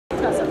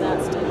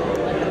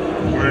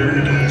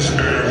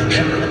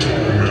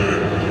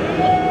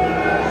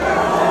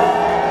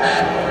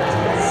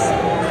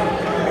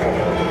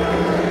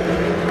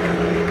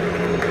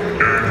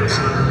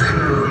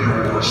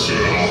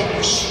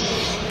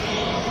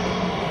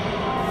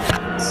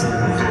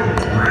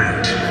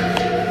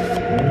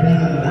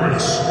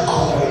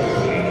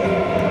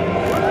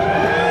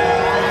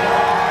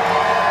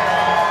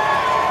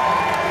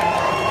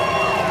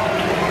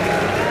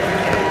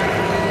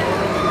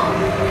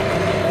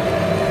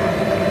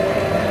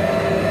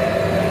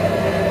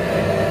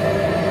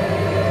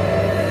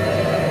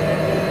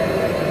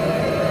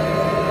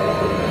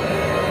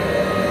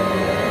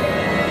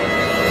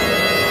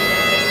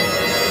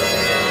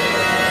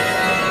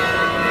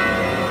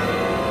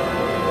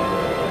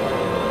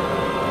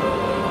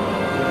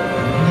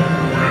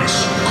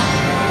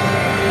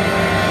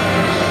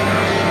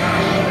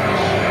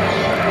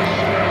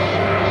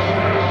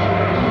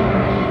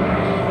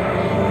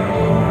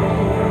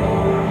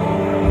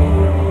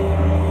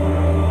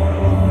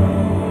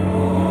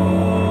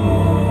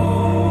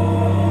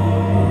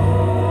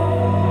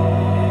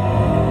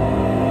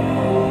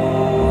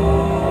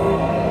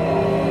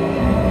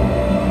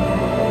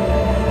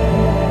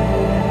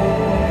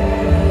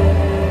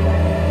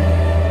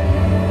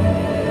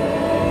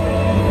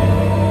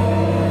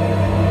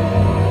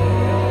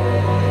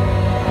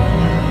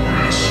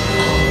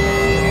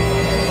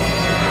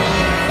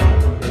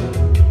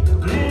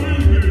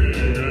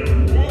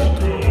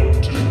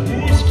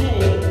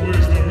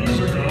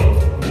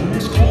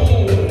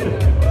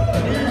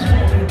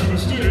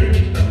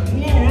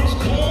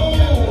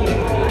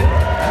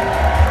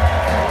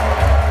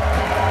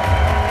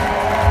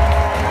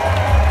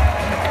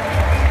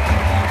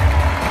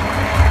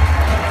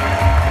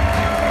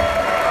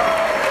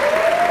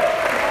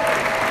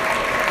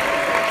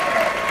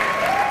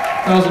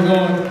How's it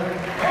going?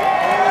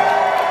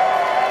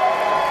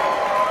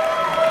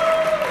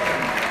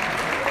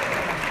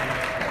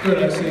 Good,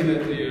 I see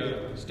that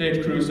the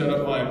stage crew set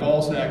up my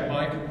ball sack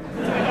mic.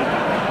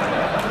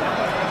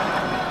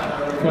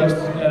 Request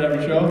at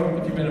every show.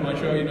 If you've been to my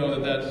show, you know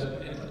that that's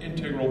an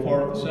integral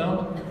part of the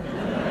sound.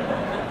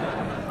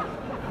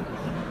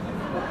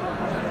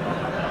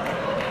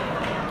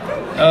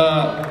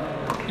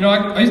 You know,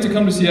 I used to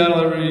come to Seattle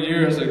every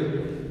year as a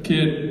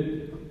kid.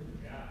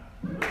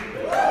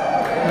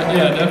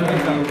 Yeah, definitely.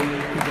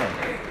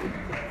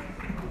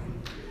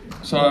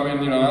 So, I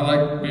mean, you know, I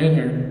like being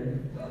here.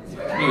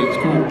 It's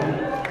cool.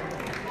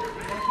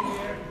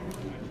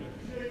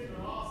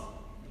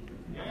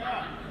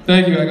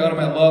 Thank you, I got them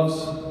at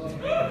Love's.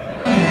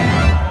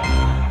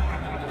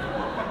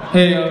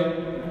 Hey,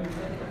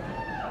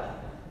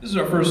 this is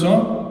our first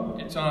song.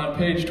 It's on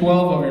page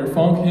 12 of your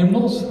funk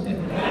hymnals.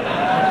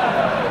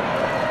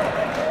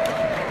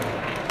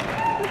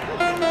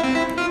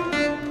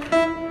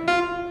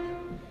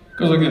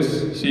 Goes like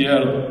this,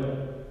 Seattle.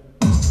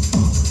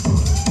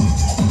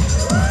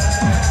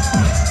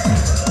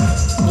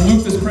 We'll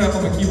loop this crap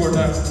on the keyboard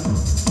now.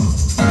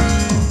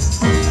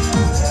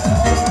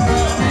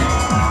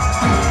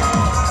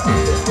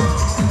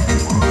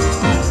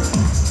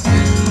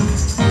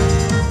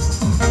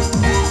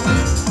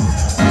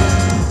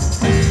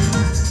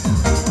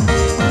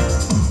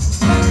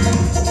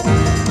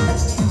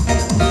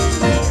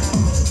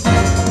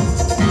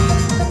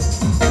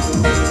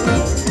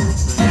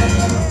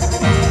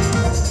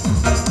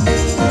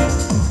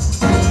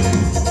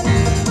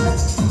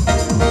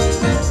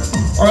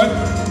 All right.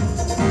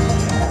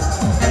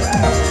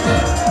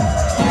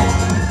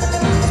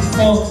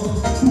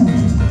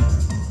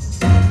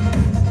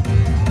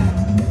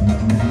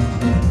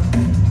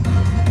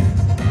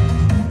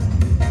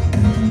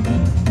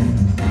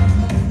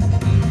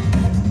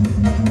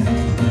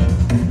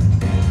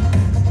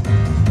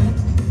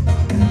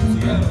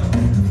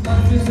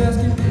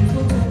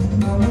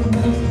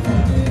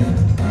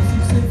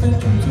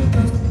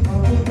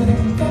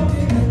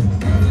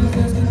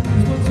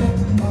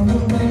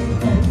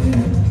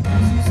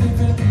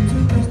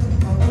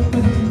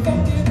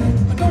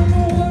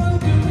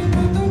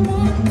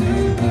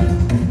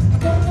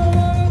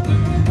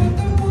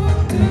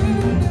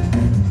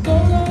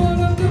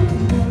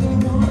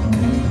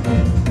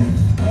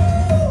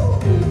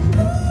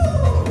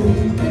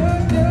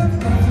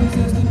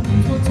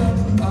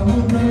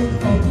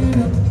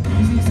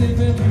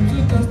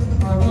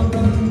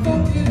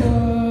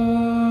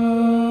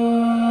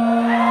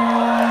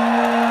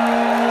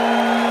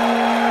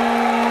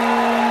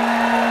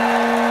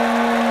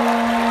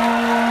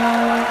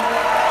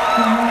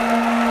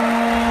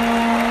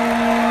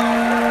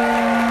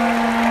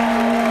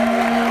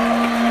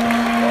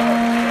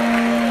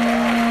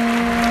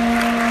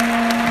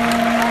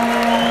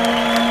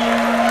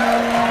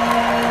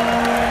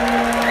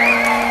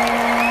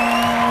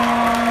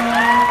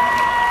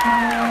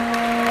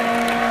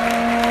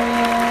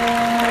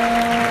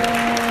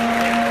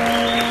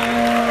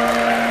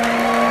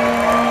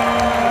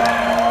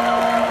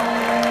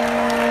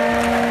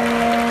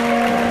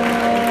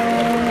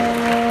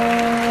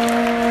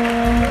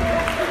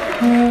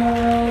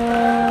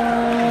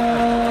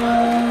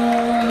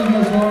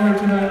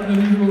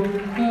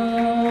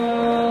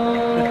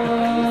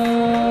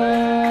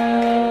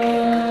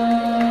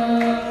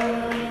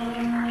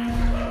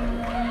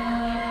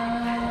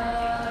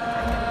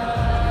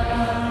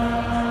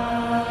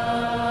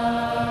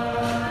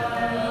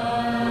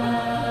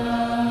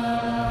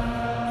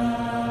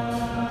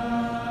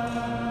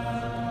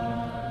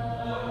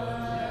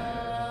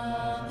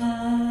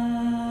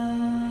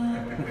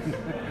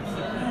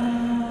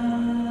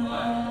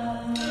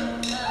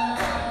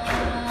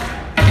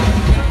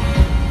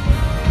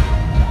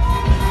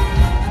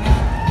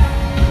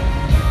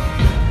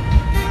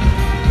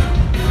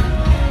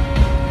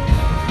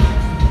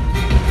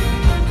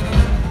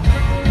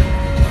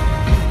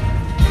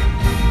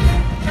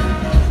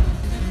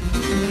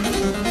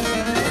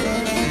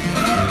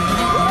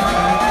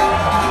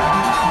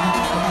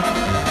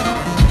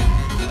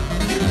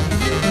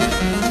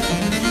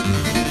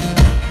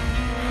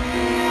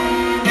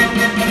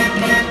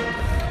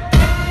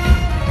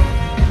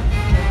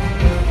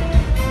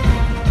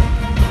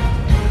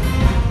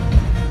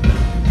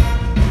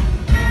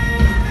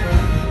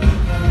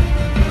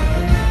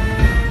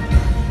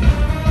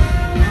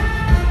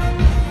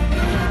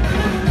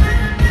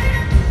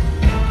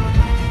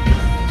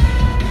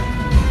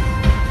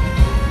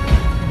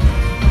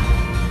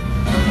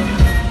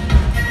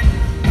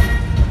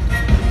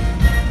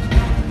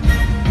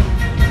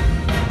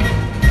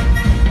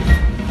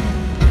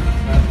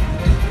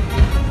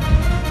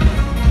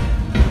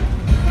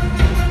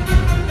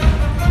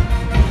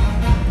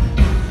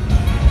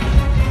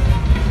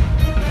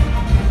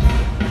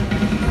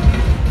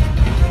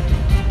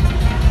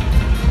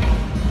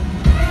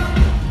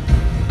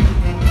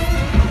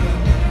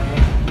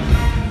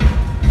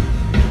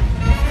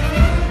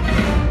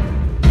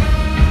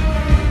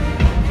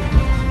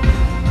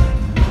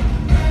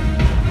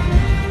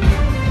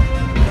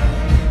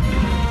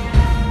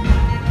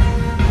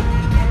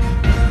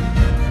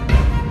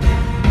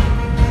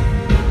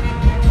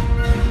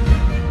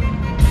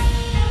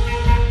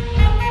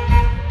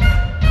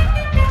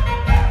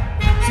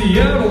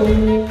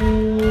 Seattle.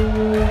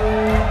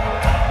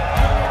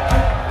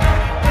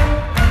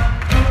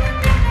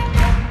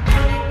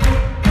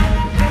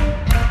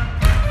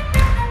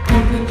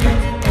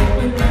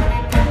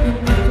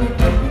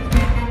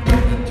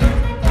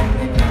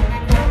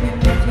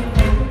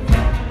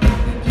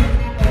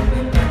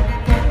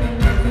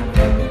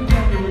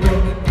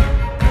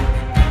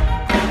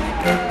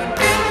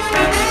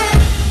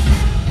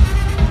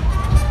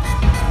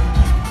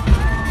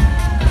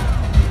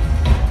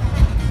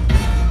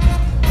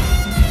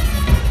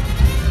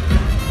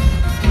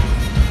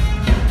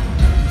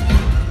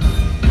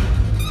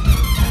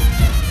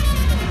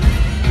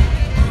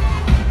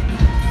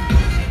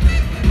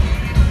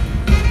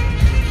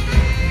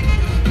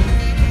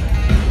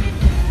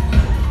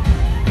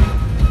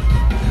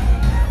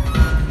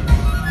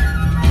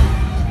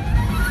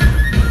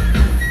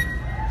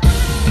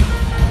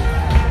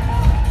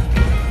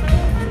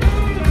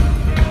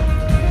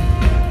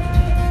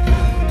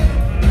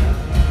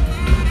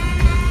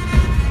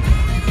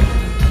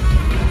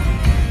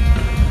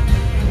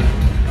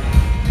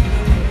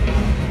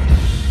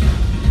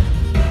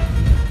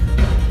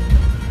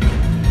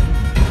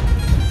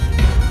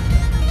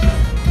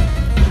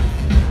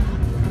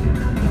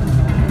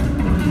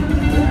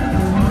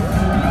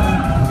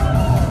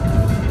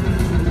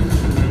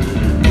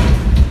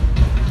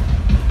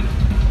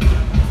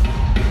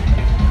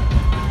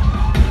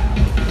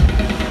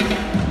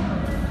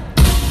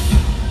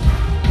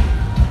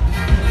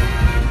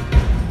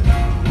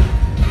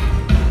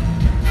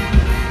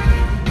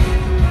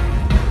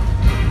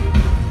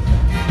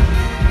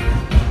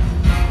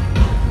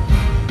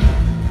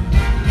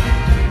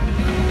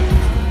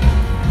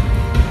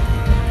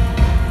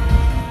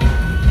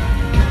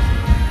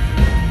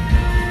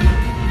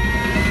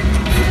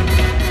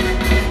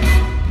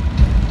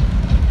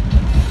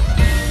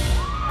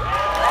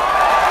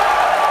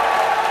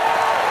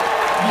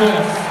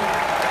 Yes.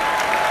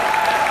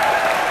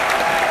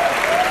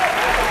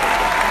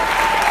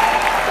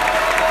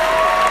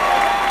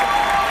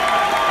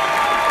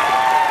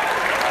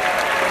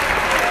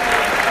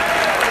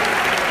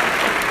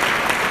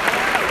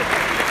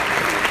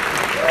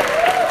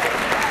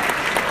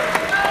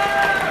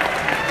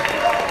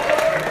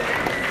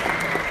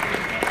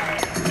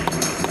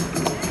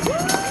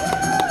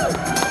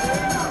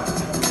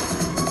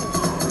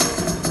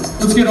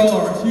 Let's get all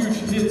our huge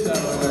hits out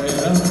of the way, you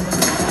know?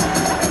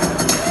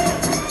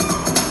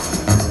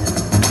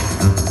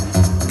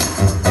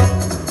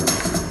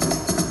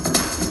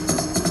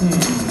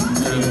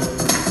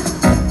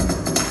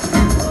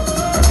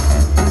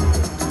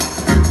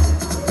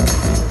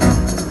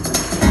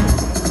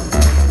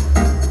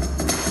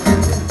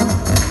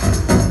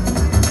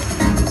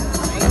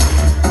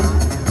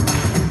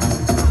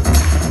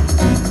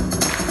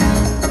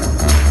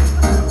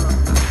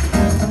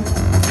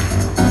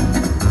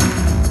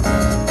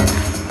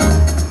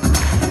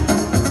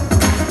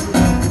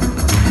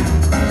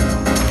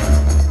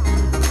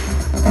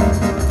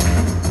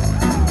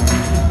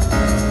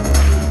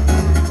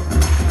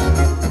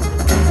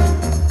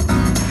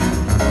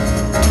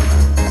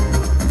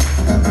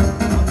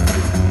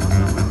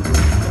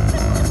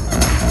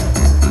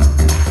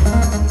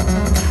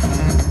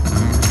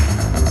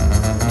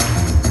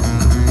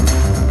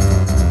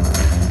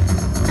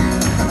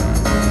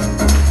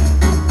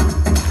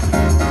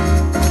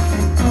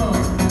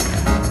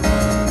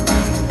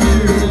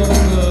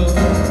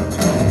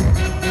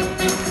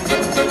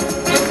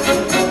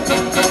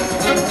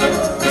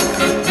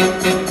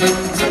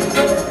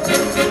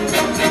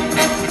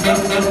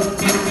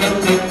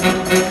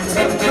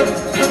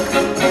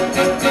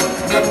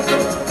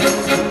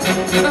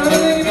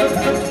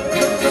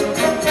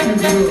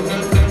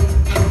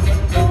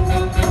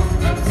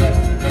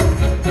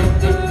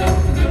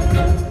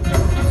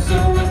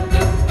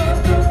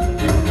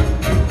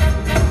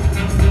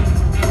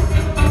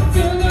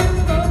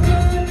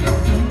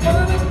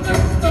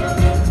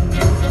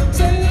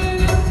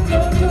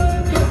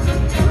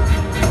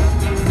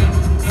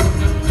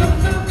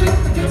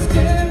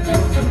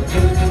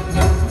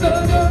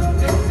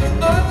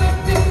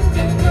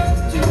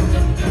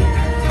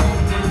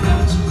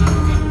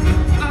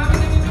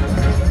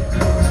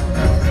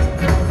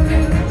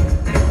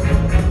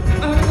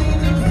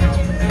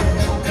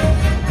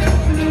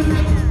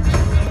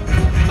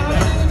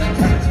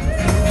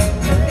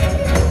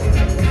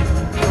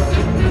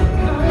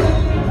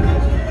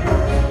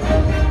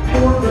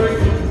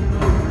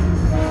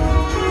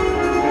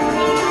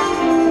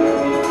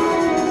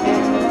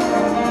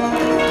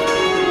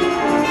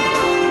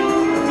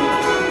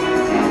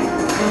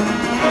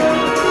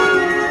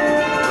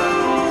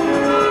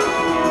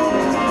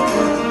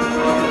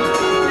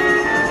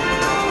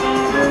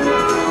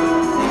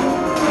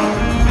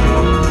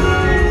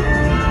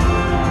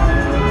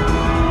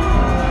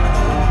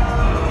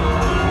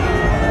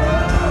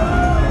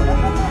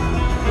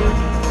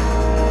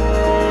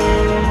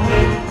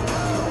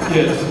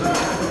 Yes.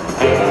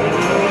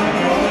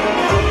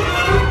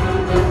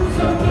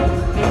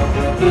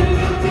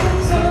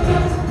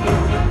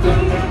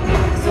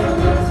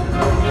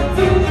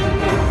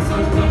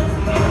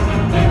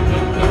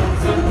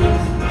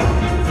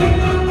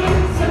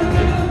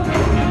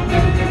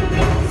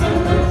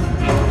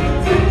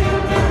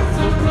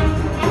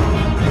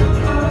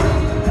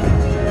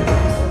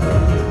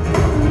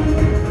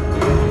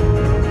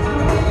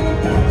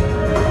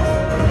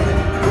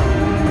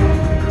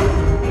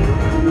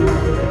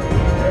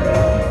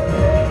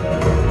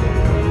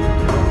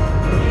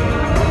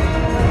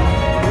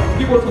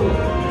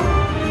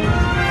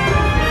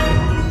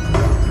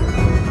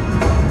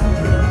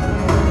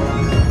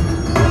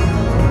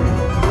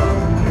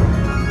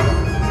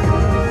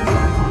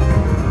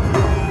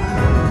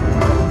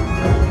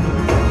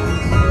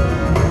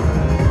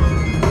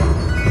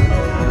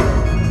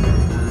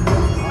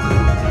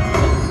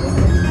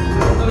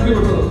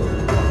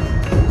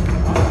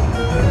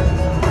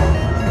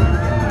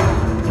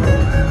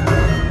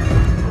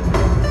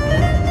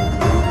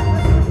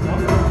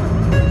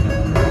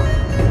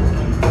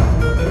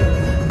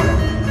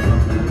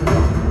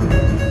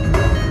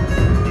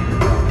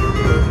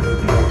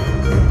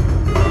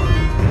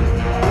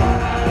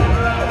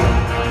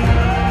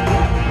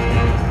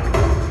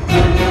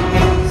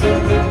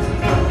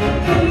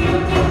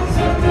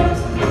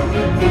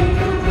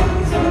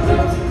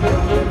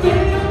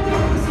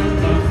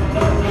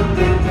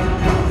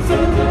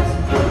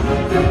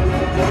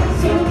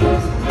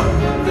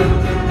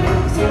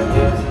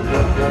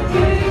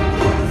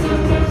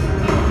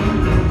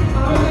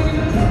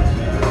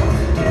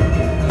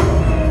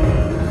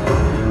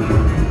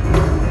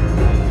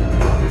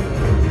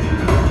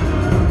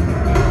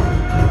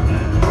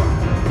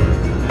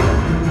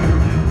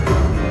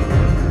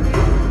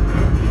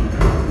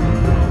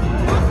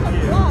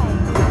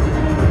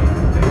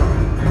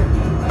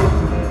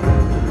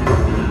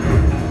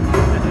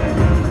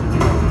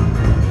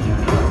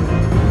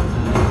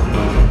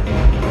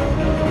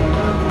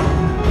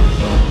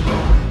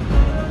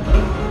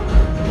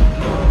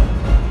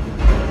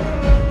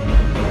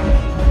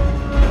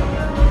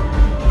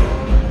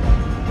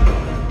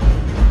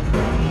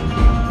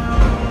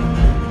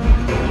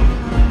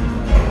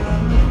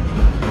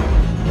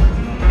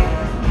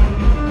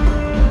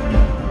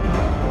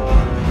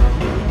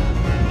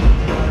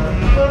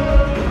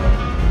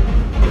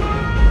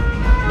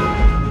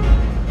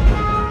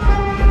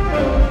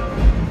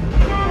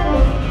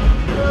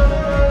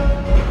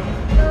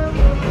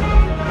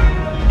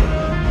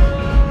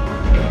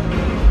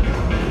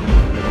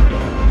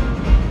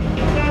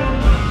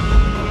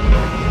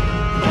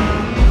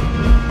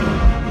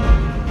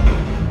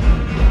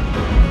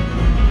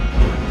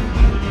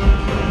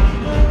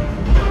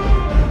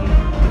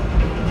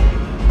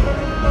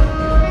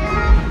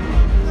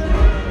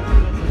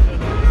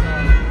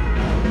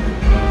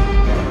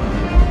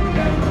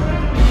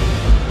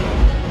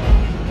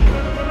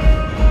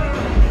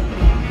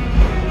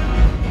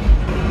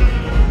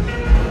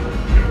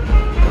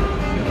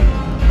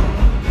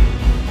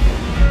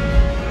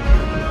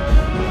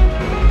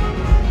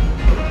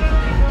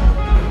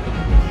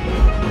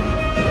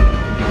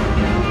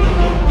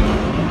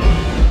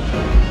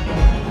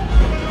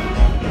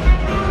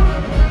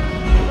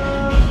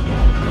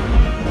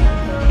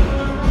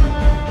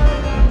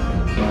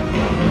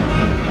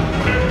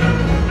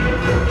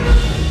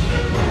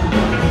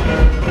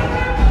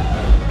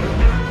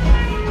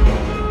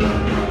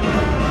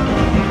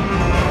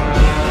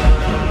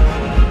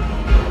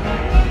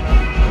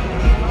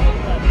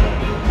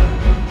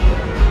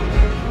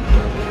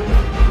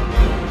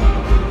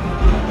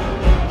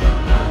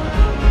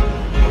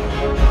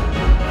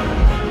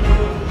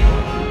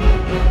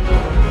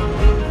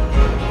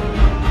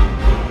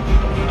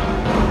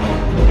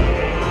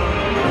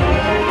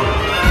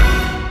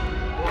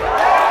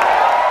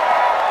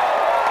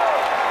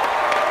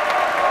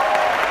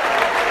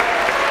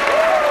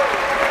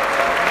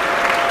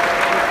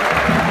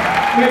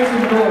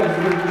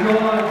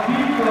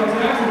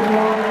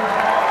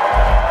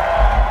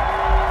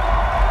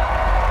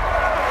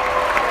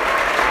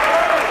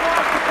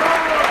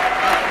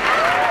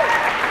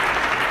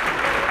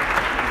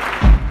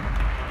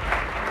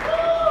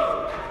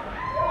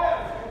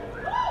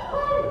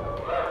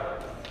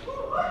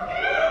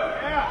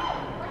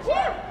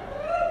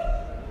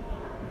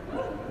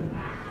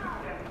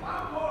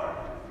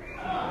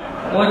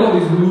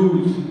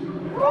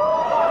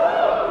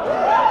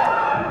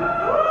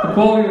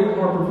 quality of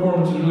our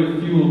performance is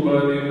really fueled by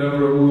the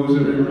number of woos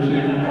that we receive.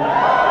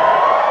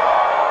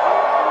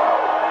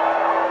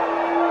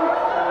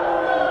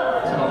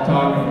 That's what I'm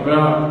talking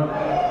about.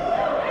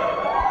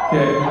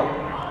 Okay.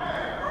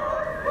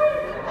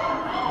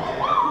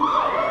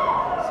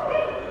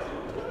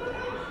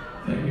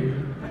 Thank you.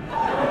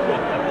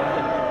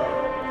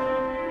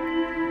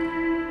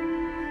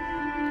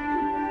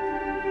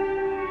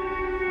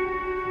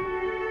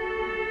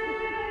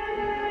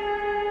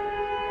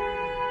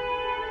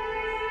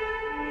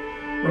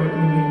 Right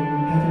in the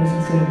middle, happiness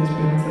and sadness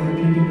balance like a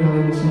peak and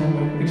valley of the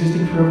sandway,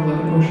 existing forever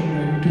like an ocean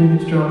wave, doing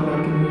its job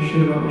without giving a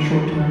shit about my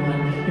short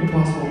timeline.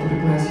 Impossible, but the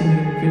glass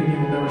ceiling of infinity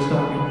will never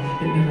stop me.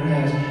 It never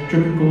has.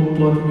 Dripping golden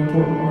blood from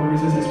important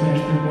arteries as I smash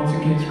through once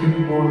again,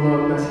 screaming more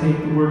love, less hate,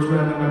 the words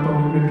rattling my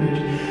bony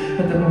ribcage.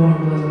 At that moment,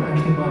 I realize I'm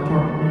actually in my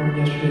apartment wearing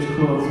yesterday's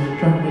clothes,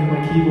 trying to make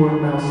my keyboard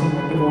and mouse sing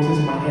like the voices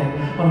in my head.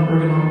 On an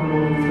ergonomic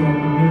rolling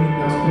throne, a million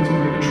mouse clicks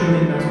away, a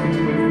trillion mouse clicks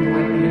away from the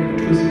light at the end of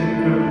a twisted and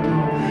incredible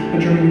tunnel. A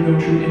journey with no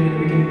true end and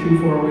beginning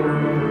too far away to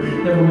remember.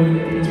 Never waiting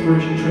at the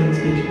inspiration train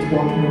stations,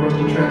 walking the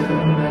rusty tracks for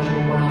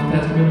unimaginable miles,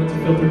 past millions of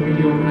filtered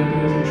mediocre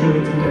ideas and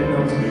trillions of dead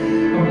notes.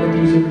 I would like to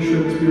use every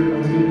shred of spirit I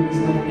was given in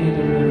this life and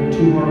every other.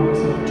 Too hard on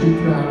myself, too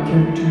proud,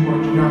 caring too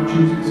much, not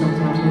choosing,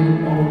 sometimes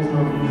hating, always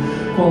loving.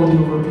 Quality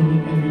over opinion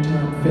every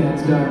time.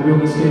 Fads die,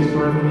 realness stays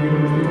forever in the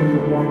universe, becoming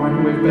a warm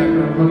microwave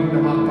background, hugging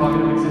the hot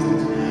pocket of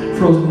existence.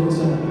 Frozen in the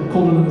sun,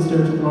 colder than the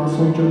stairs of lost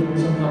soul judgment,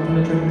 somehow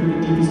penetrating through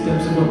the deepest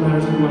depths of what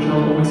matters and what shall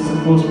always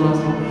some close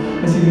horizon.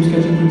 I see them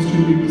sketching things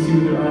too big to see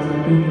with their eyes,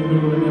 like being in the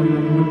middle of a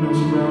nebula and would know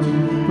surrounds you.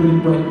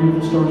 Brilliant, bright,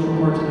 beautiful stars from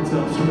parts of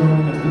itself,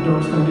 surrounding us. The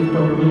dark sky gets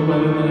brighter little by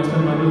little, and I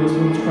spend my littlest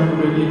moments trying to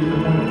radiate to the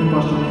point of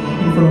combustion.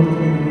 Inferno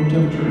between the room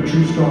temperature, a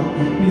true storm.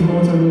 In these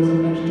moments I realize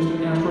I'm actually just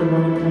an asteroid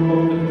riding through a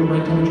bubble that at the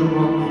right temperature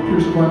rock.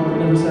 Pure survival, but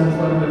never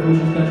satisfied with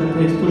evolution's natural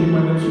pace, pushing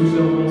my limbs through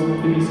cell walls and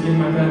thinking skin.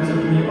 My path is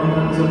up to me, our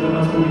path is up to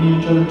us, but we need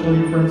each other. Tell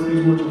your friends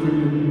these words are for you.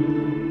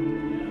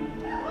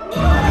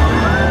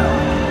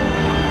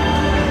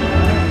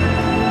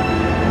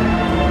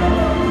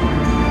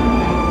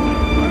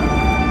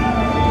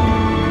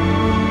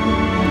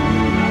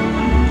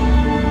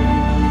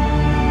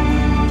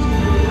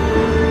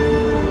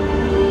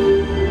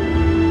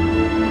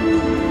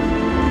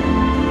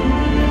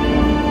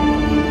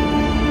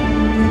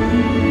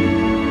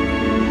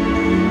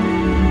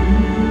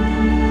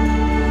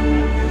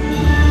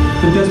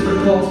 The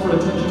desperate calls for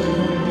attention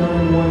becoming down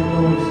in white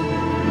noise.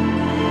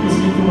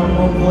 Listening for my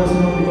own voice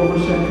and only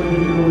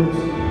oversaturated words.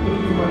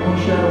 Looking for my own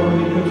shadow on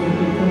the eclipse of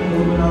becoming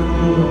illuminati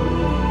buildup.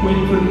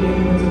 Waiting for the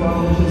ambulance of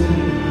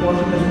authenticity.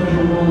 Watching us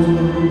measure rolls with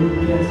a ruler.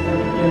 Guess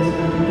after guess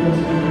after guess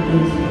after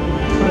guess.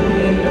 But at the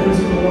end, every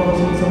single one of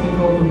us needs something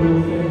called the real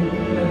thing.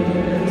 And at the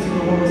end, every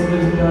single one of us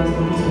lives and dies on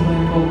a piece of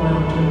land called my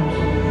own terms.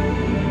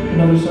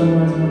 Another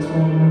sunrise in my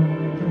small room.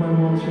 Through my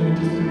walls showing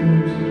distant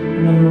rooms.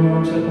 Another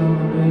alarm set down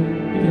my bed.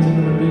 Begins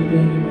another big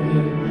bang in my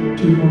head.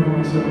 Too hard on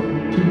myself.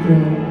 Too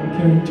proud.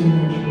 Caring too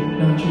much.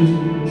 Not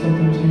choosing.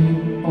 Sometimes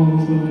hating.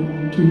 Always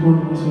loving. Too hard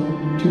on myself.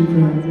 Too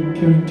proud.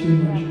 Caring too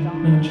much.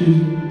 Not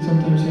choosing.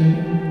 Sometimes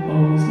hating.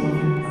 Always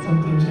loving.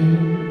 Sometimes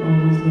hating.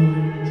 Always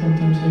loving.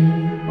 Sometimes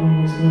hating.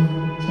 Always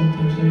loving.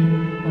 Sometimes hating.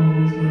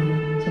 Always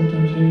loving.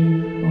 Sometimes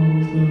hating.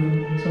 Always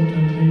loving.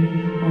 Sometimes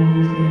hating.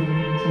 Always loving.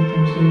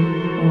 Sometimes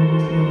hating.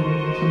 Always loving.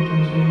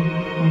 Sometimes hating.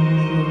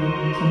 Always loving.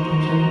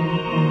 Sometimes hating.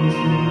 Always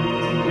loving.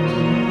 Sometimes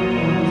hating.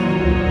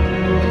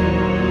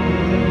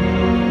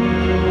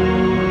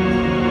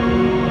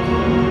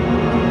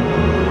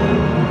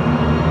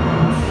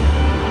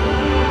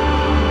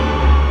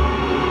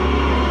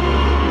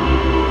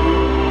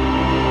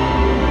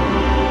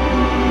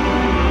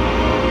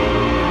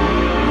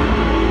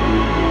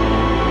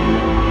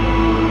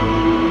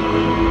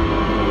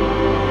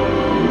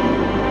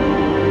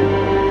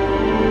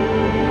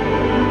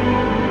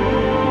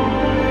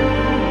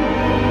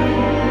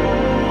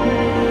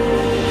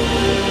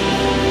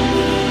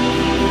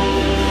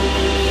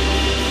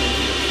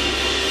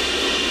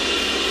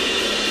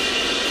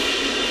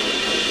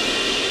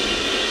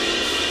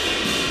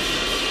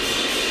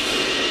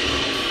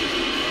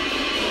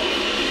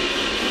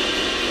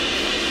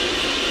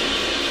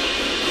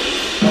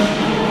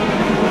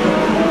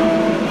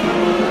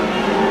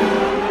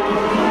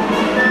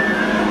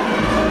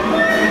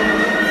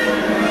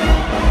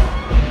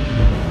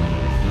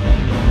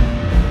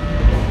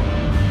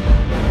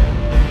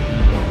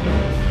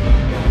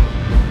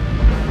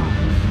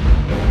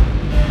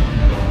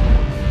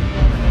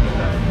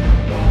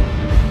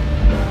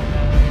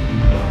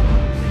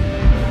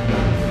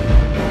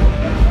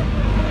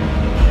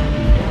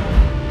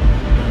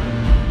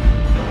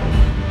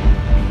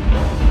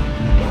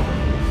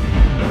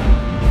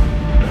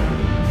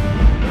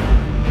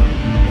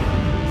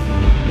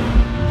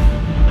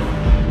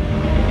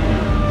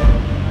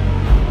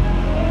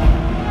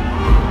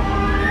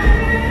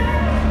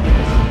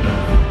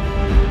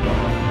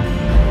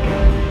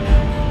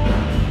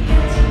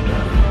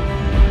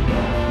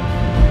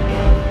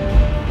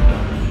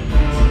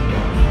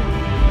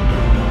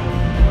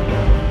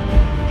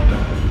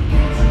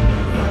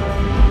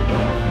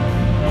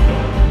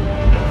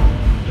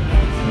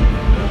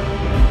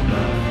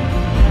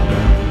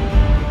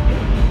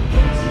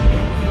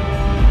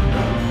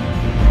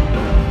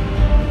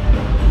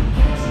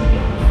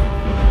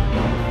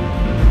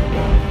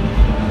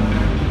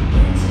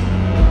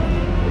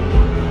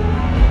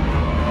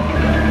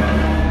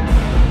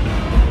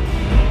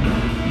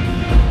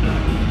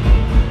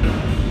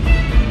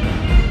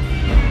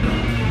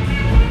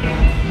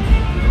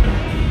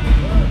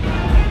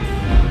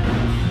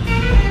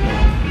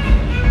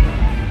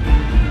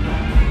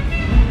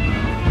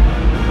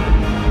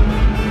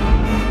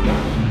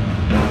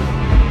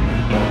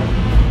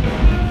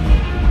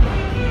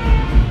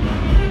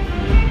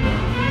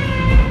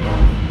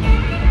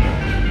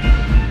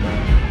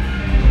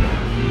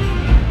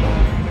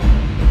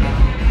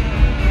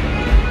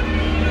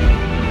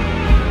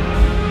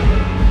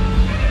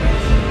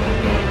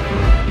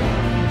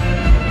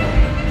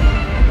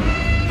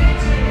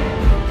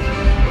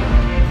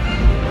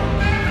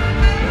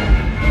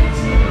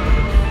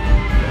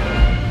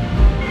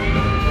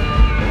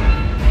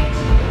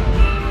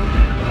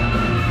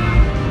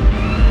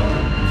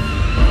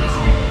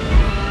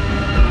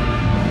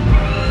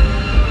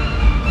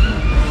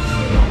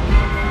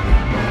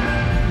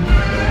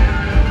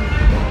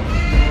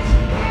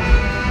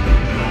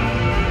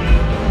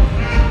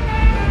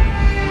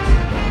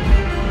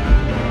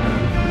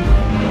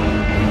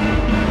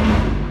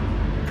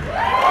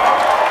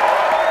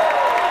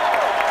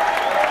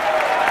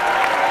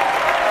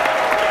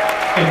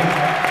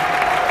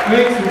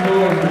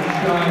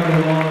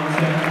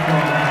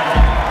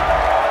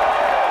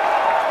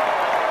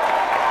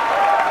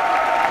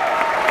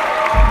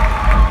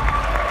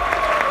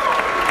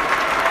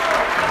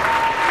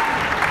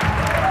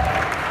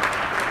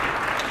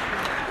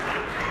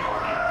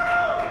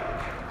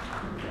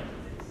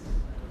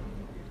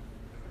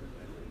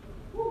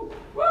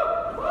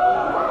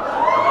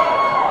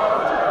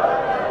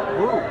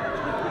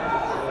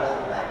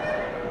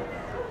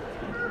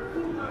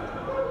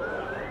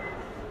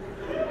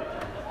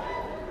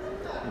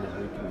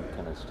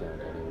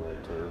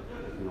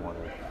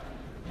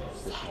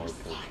 this more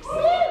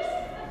because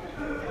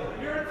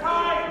You're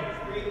tied!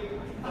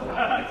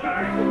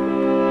 Sorry.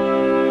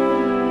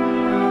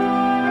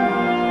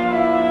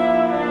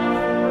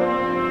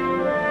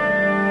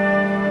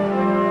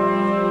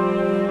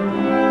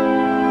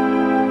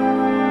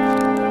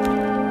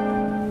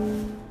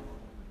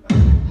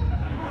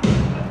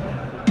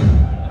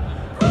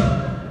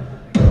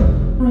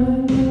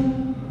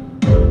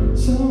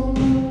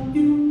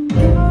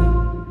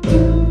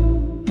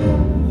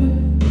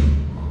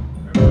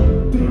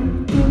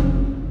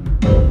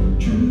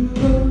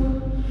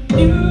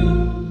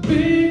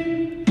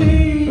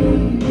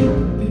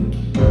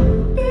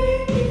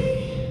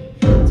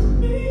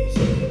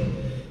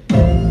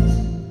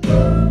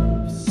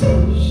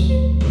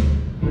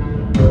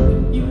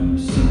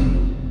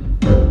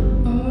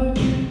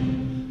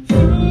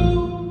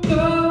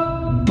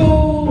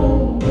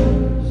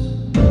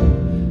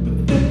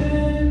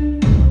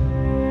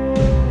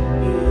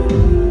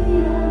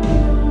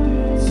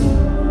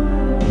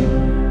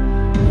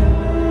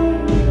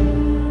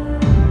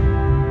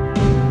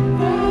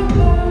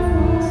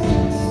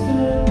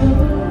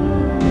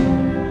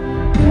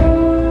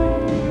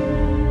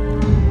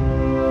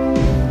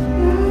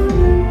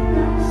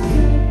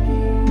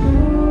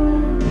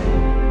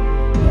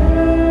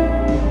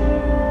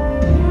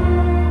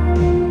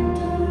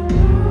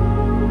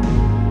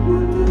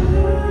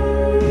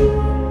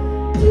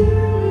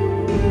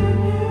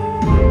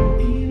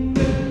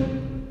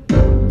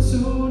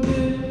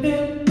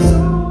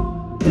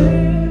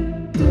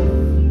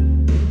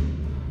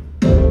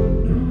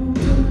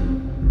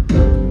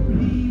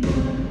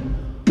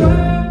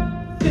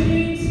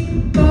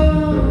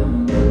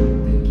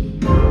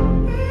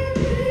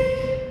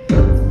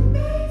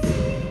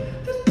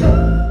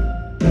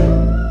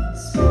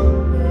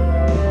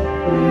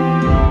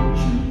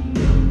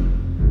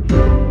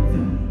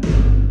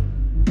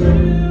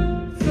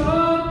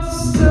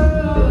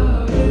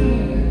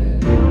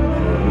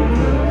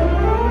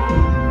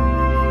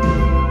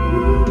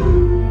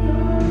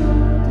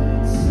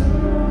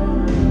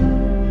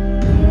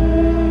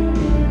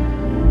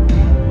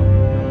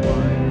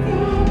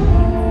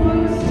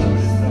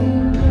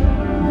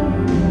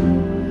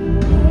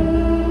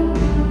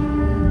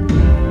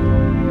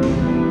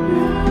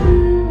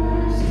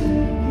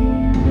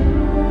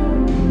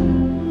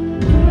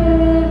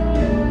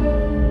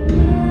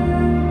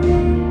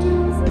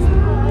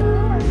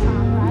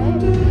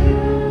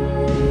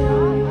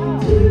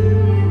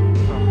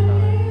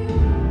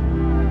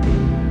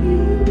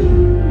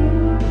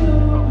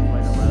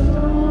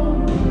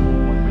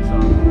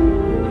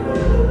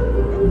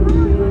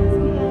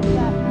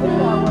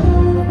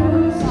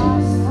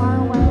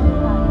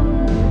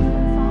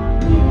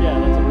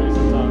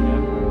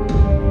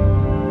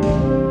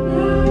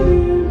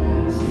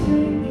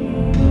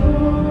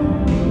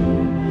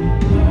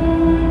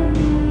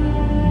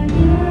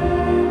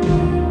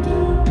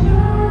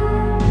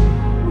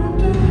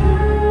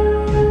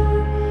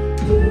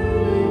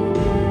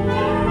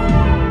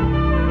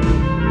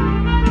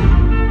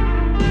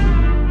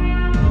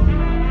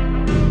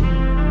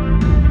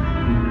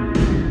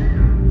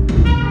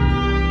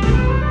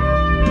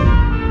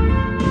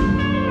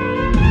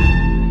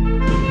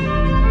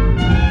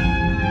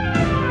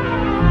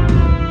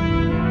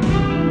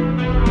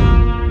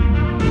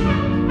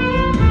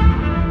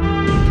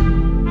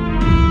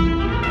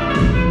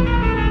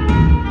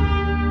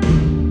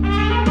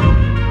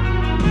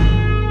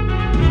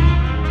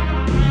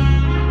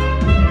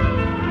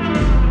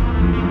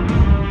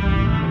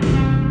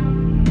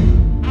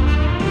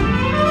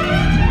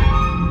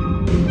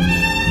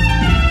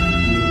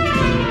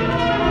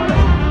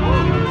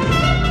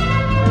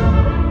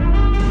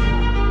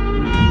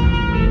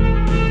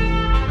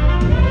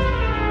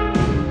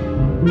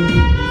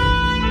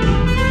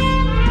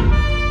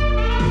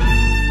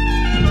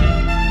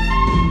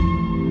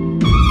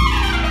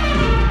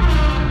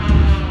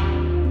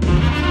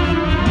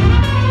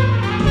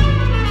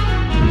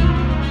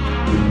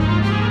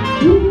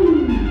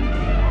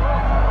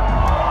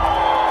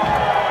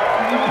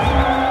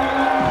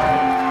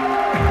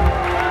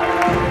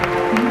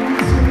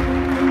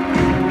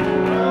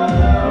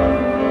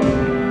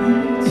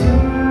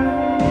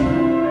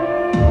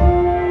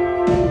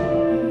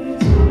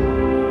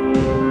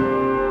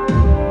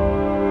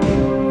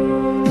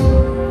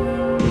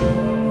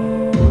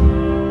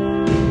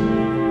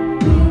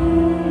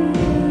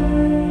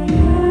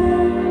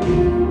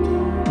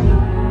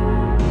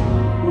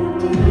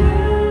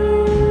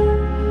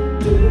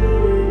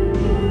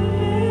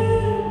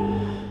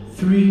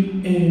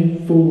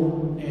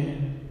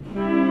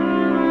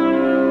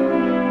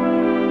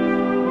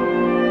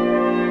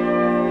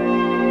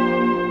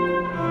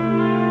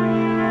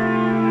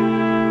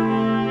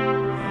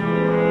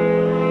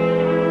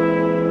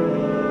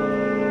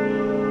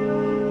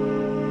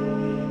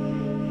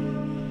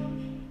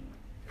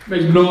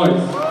 Make some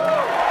noise.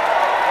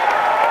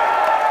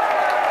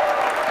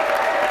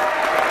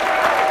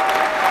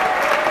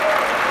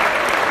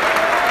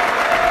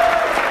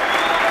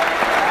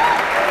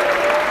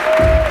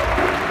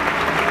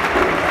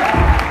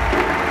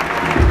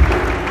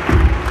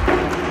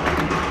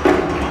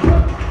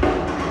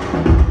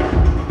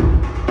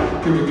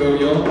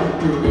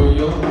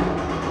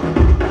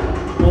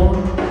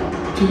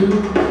 2, 3,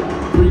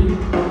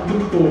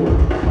 and 4.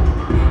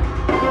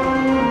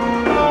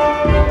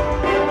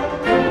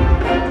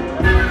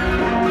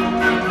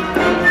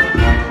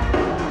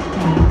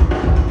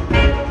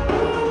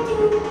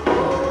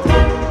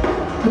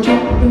 I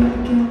jump back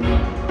again,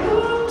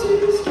 up to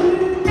the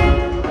street.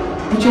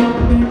 I jump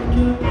back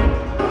again,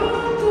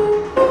 up the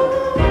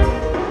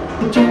mountain.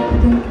 I jump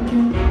back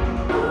again,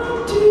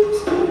 up to the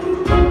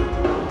street.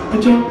 I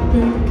jump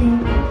back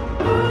again,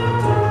 up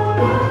the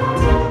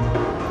mountain.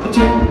 I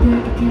jump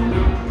back again,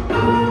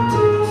 up to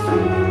the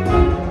street.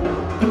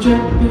 I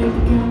jump back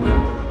again,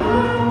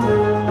 up the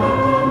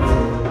mountain.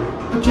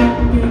 I jump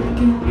back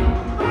again,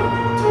 up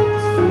to the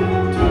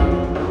street.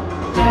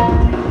 Jump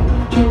back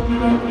again, jump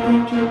back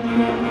again, jump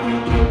back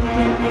again, jump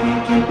back again,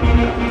 jump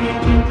back again,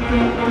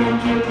 jump back again,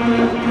 jump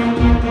back again,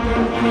 jump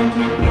back again,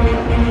 jump back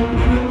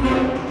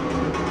again.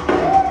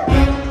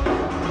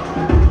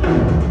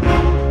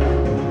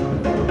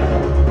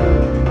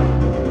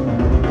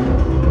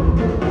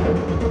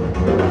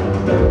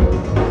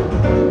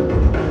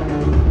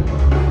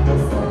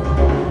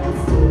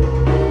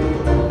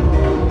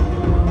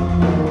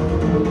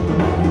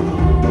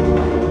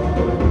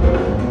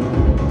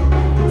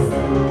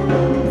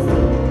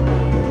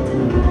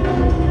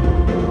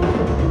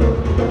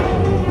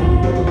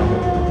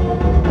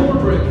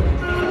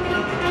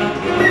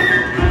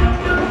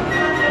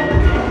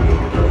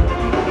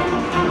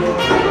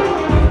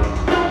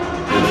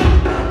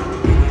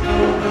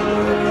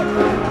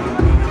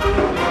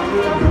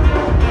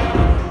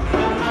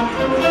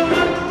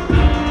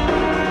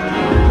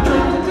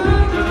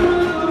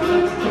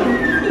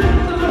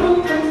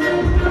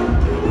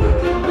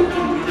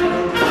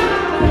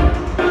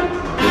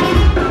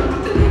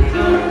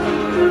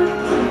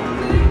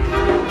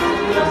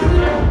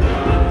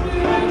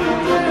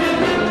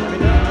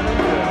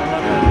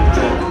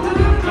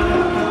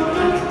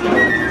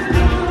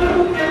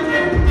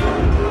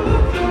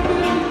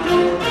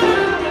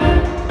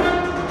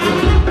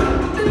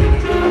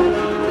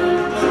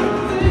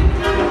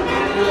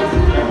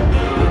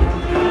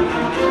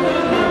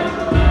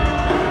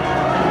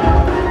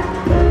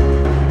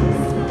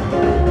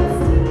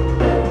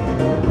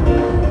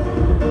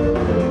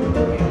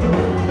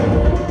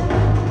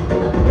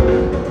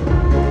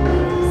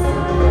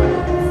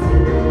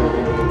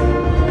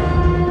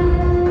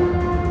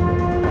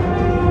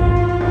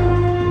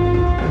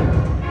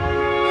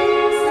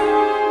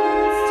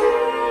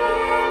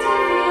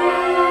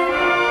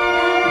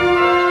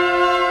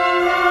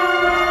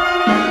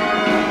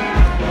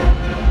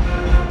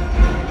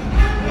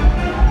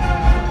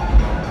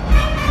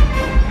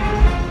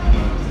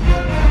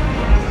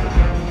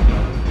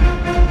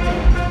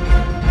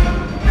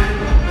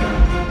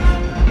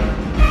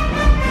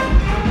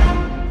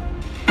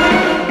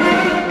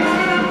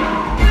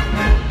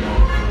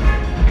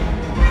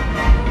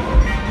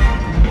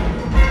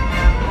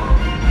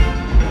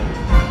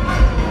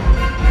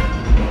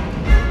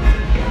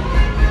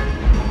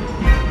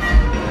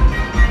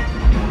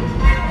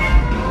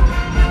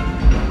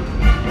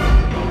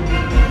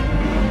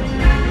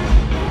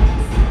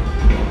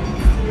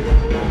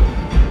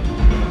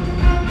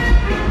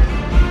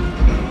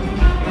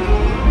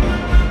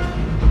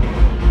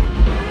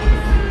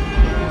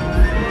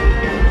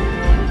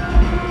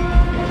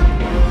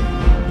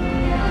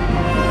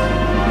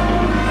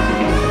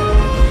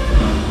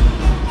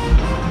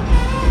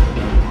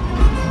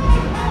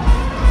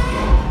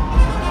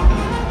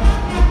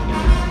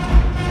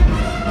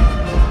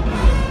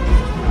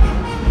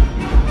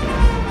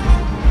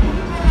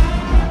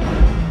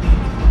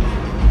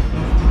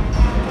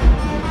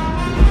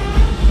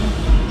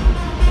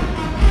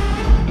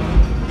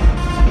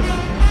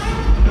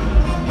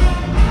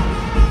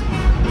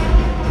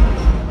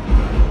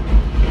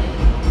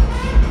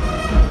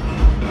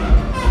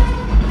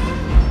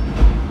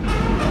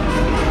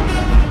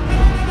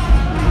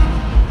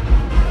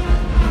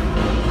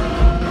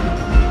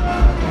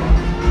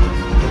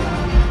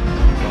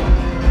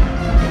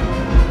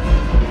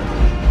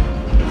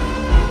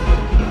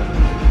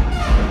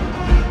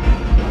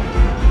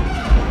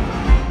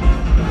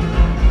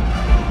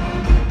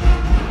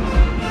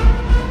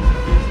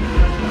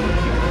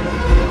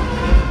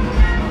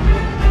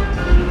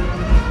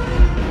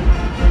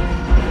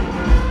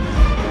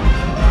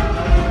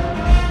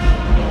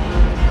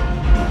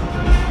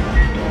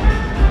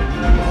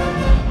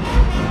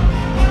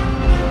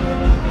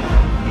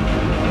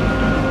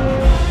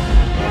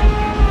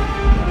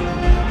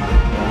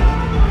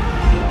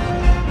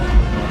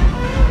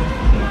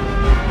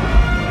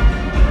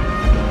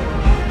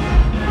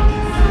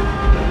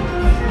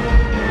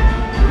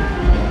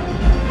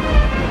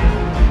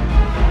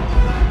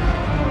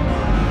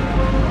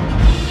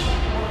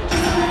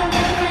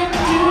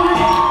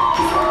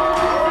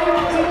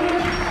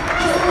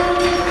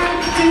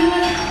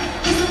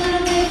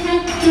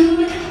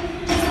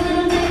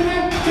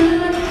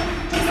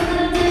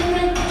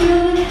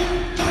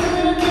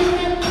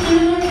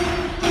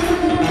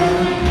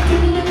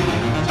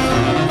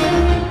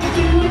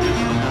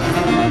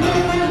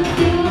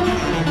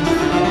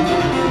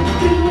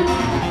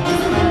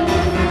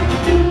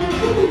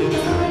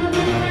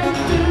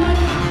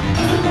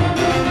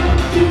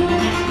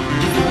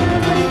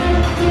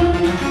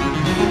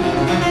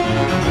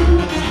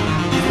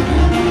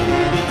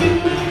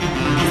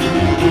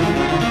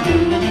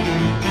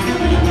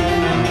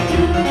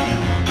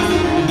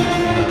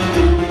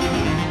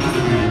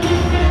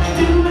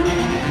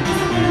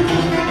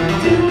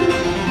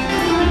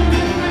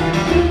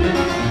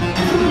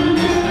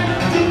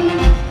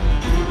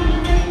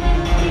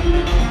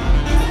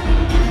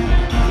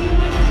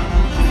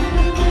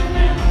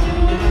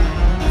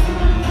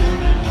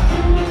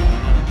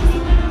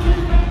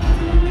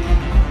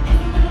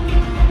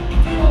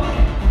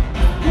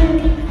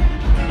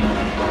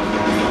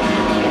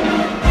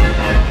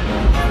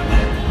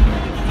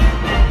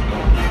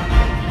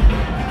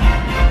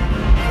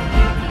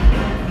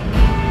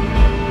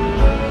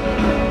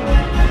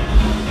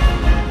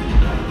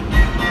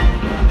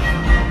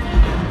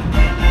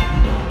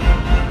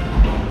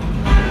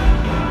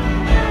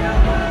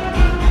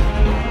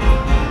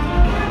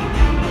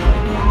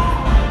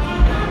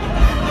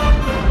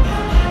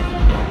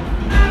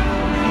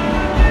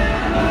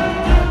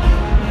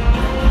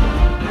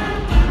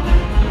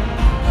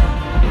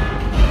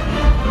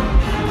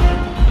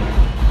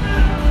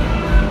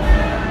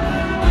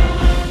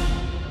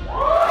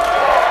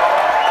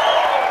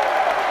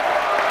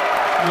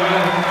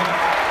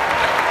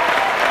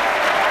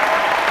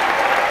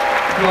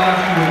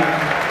 Josh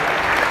Williams.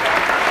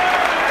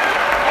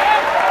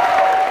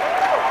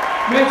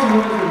 Make some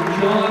noise for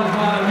John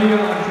Hanamia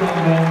on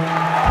trombone.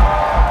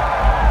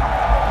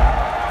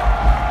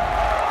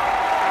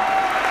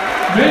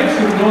 Make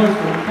some noise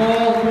for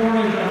Paul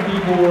Cornish on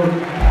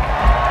keyboard.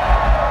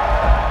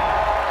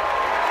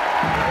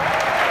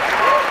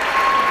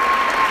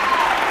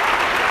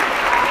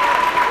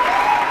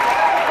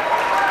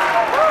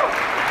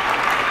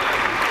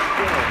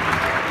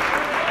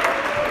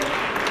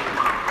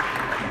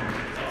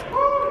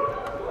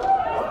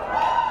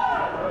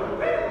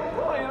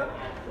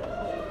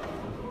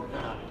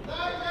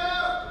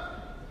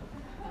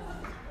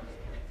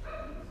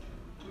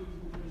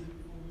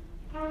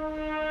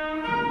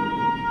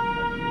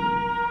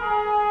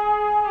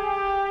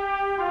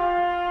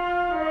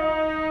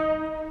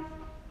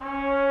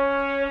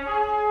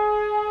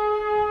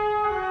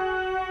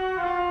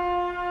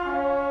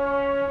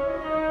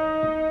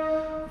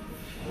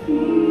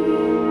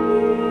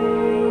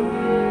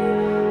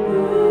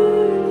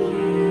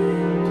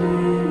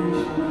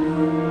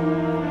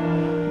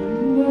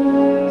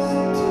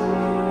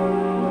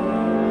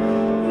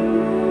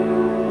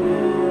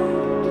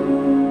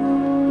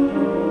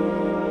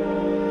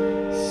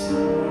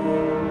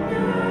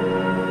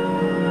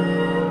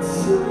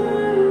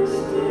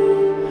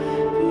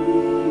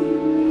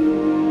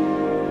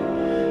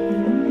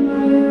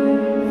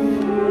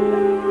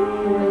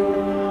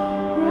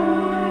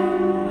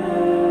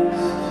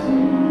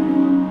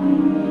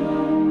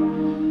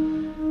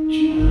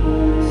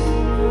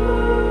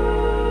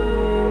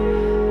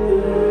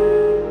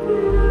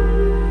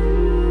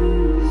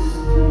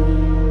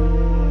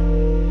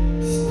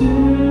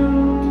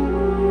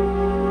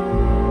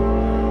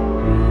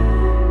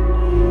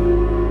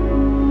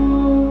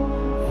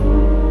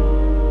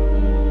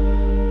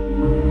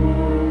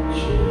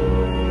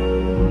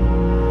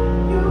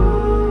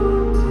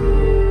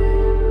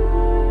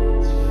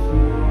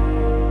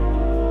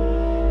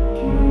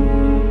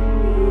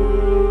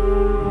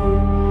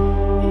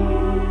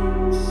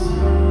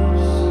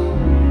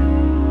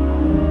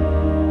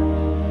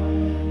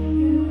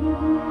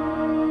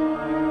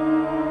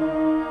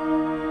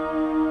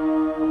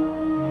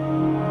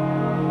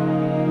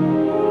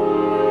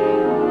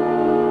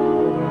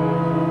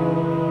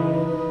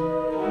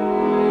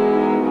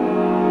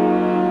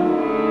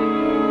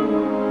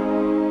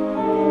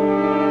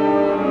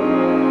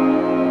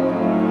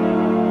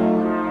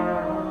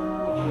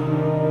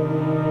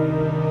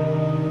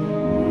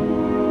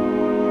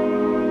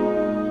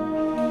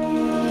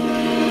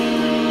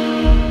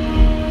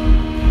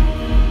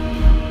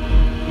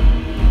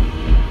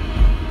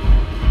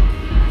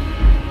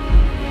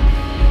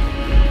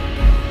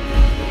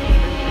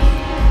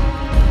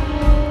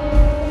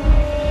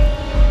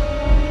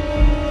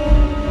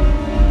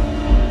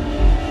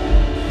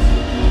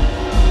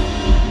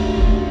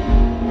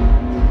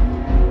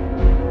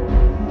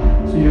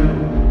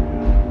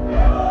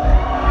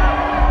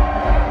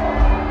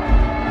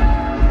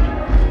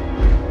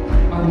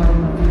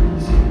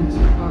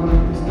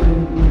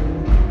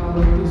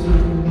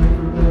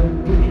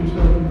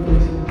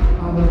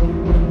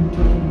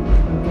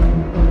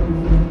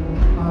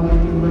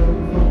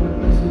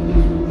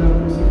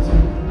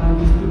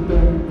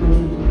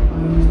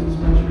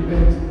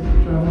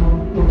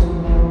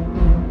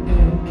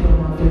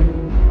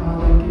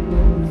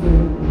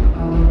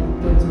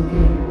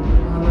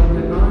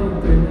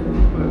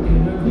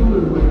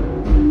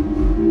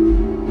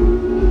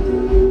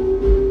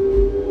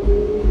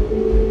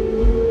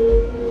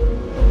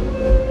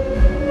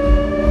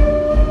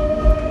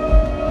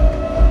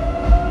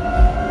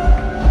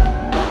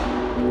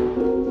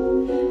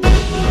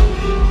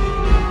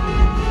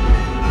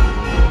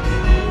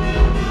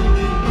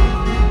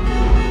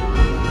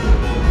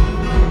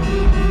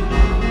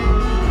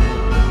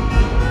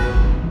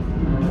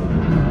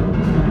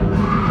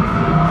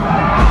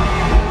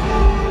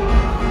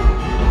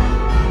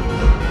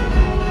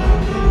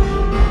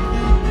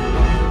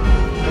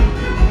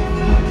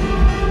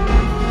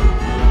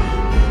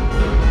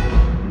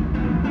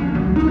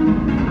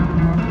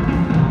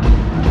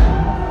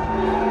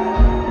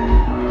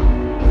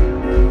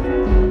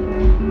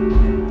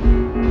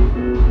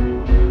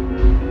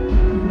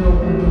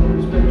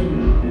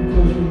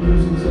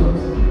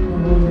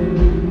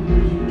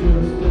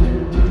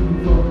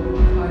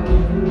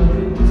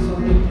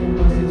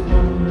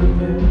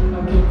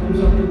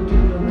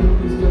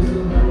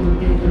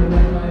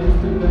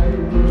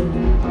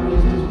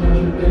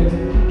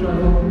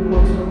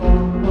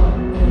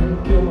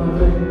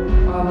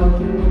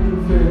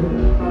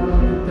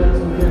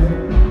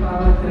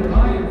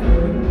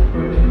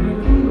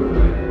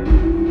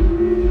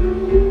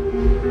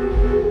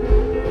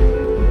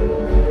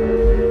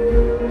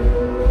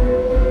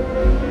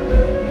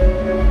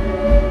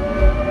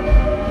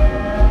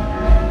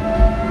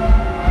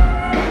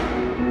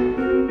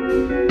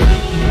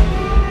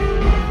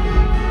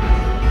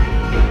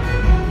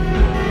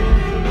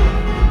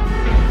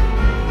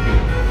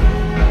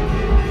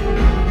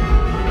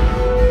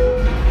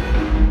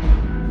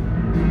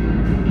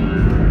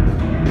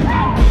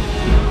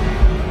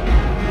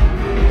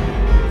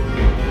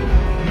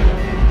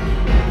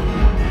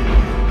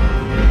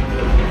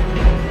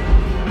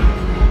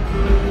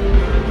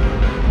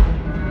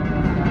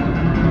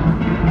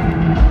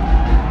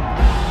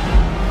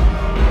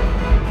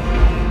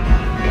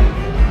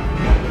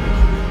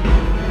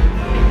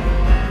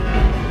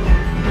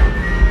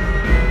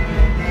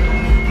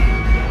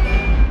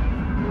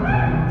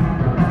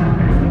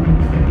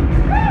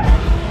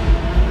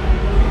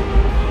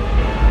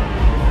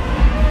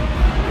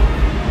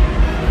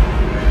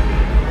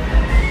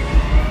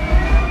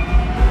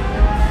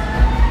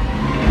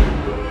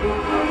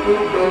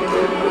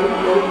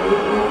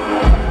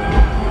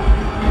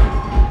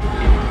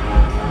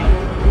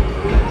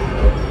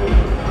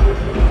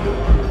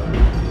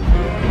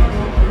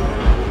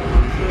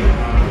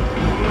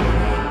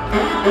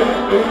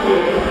 Good.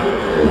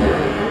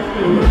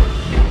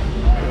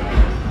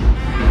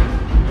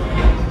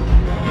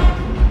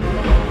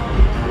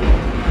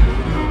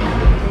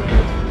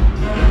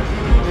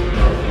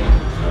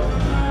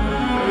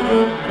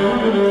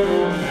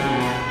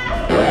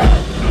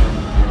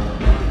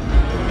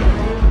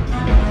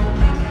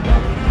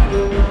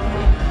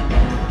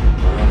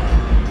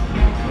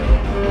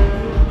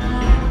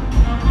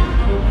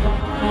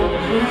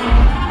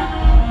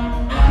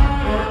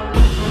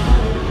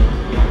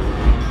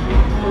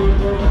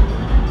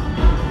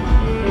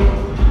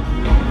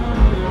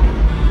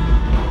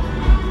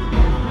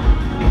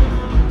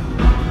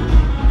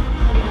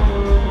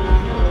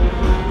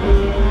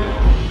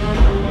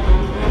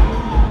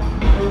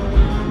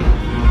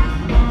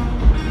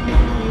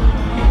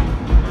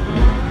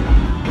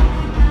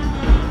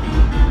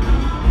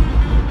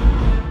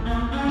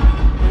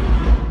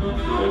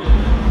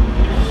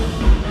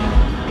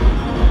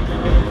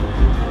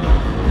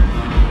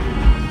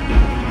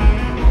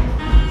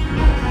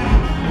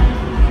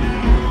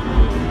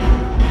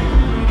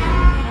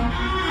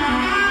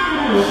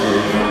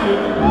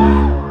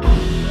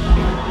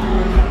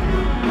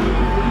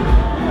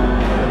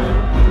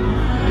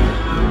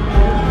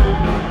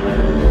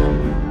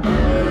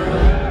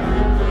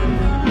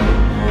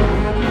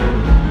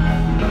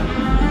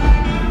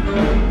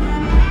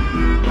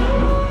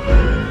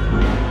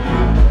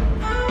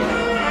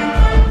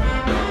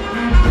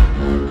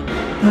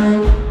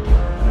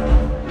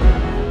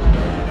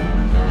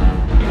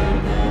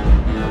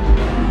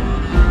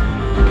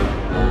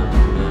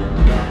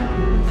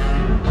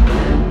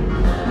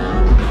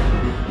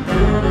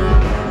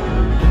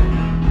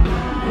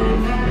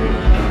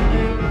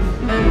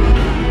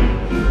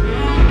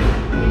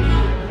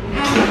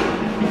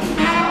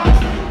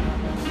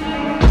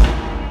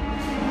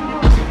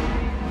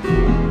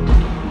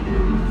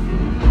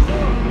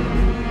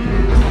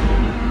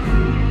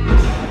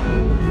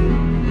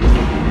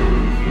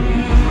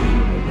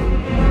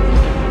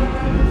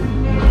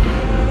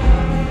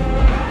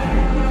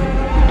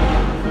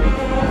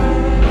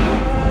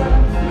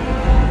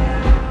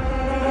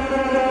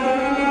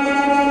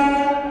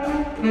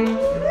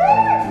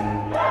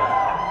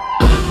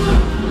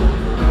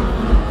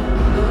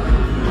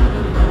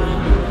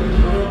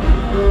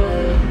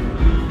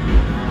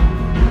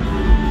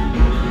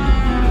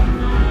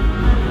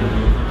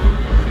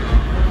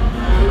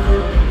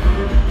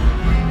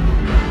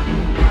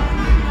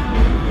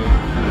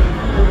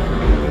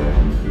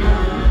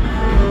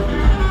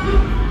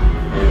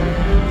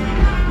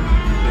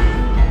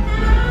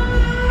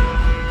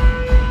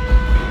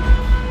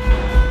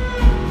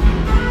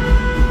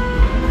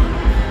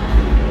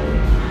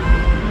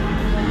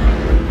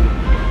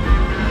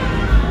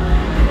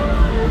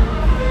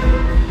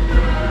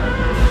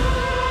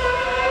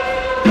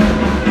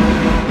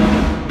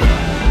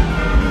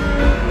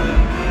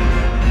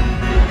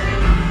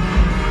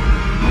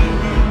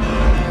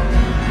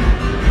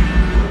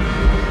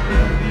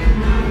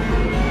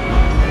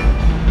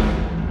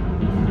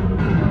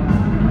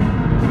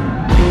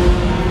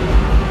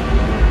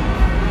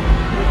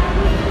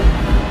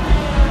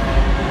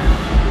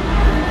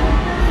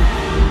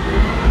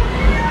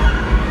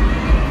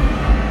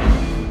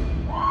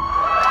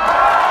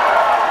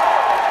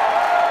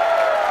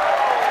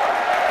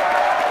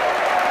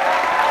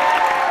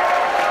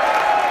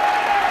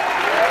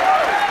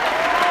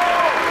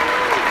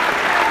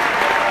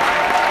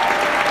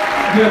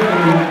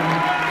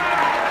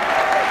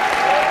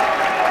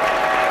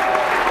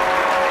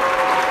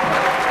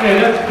 Hey,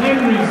 that's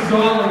Henry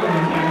Solomon.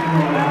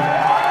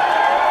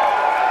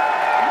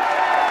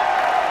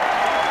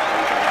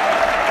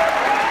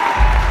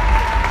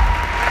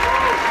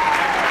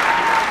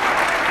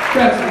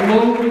 That's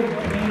Logan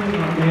Payne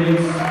on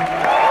bass.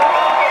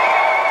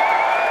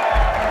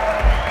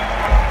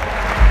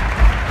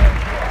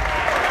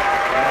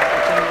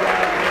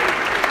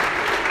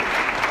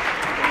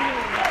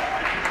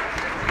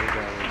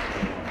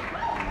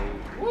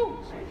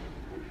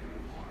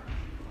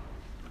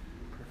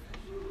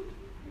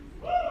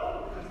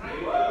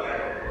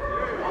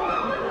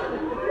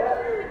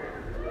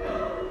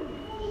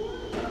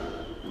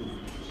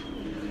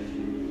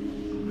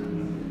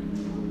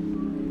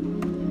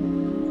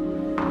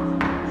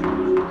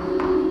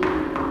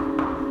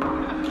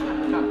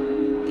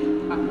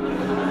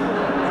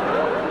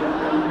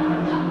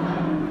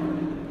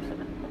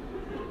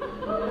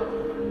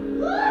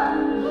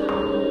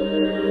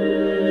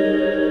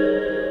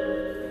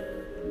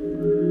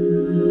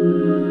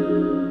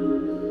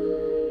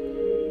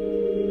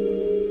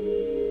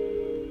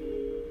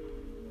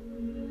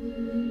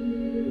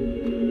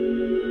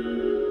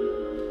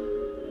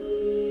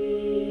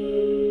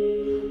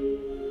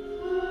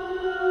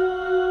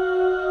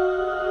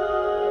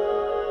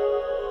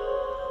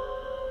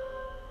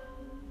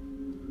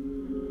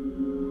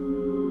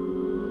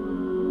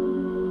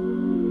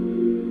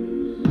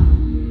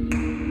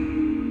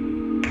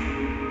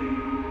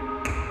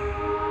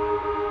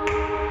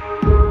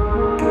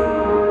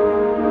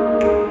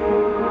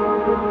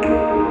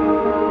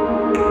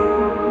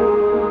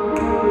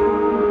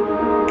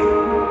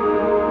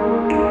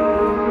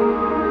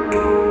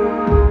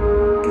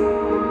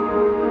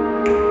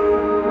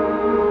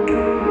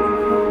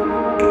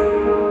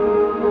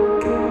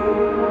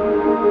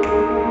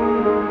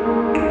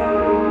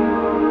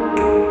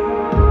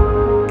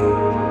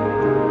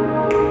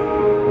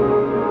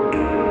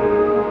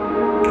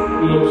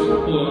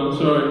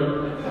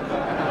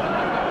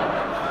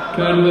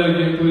 Can I do that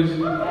again, please?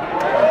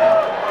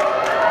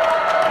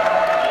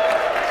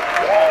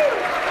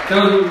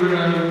 That was weird.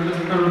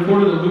 I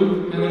recorded a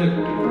loop, and then it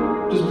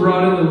just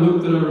brought in the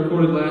loop that I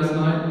recorded last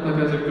night, like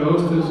as a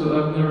ghost, so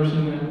I've never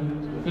seen that.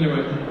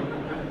 Anyway,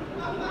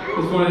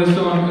 it's funny, this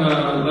song,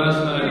 last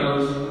night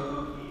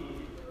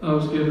I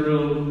was getting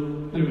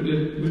real,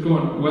 it was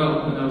going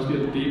well, and I was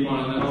getting deep on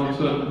it, and then all of a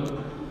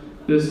sudden,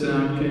 this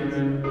sound came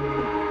in.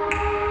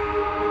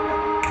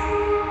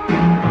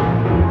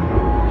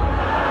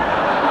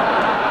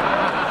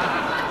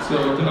 So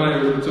tonight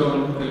it was its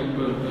own thing,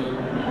 but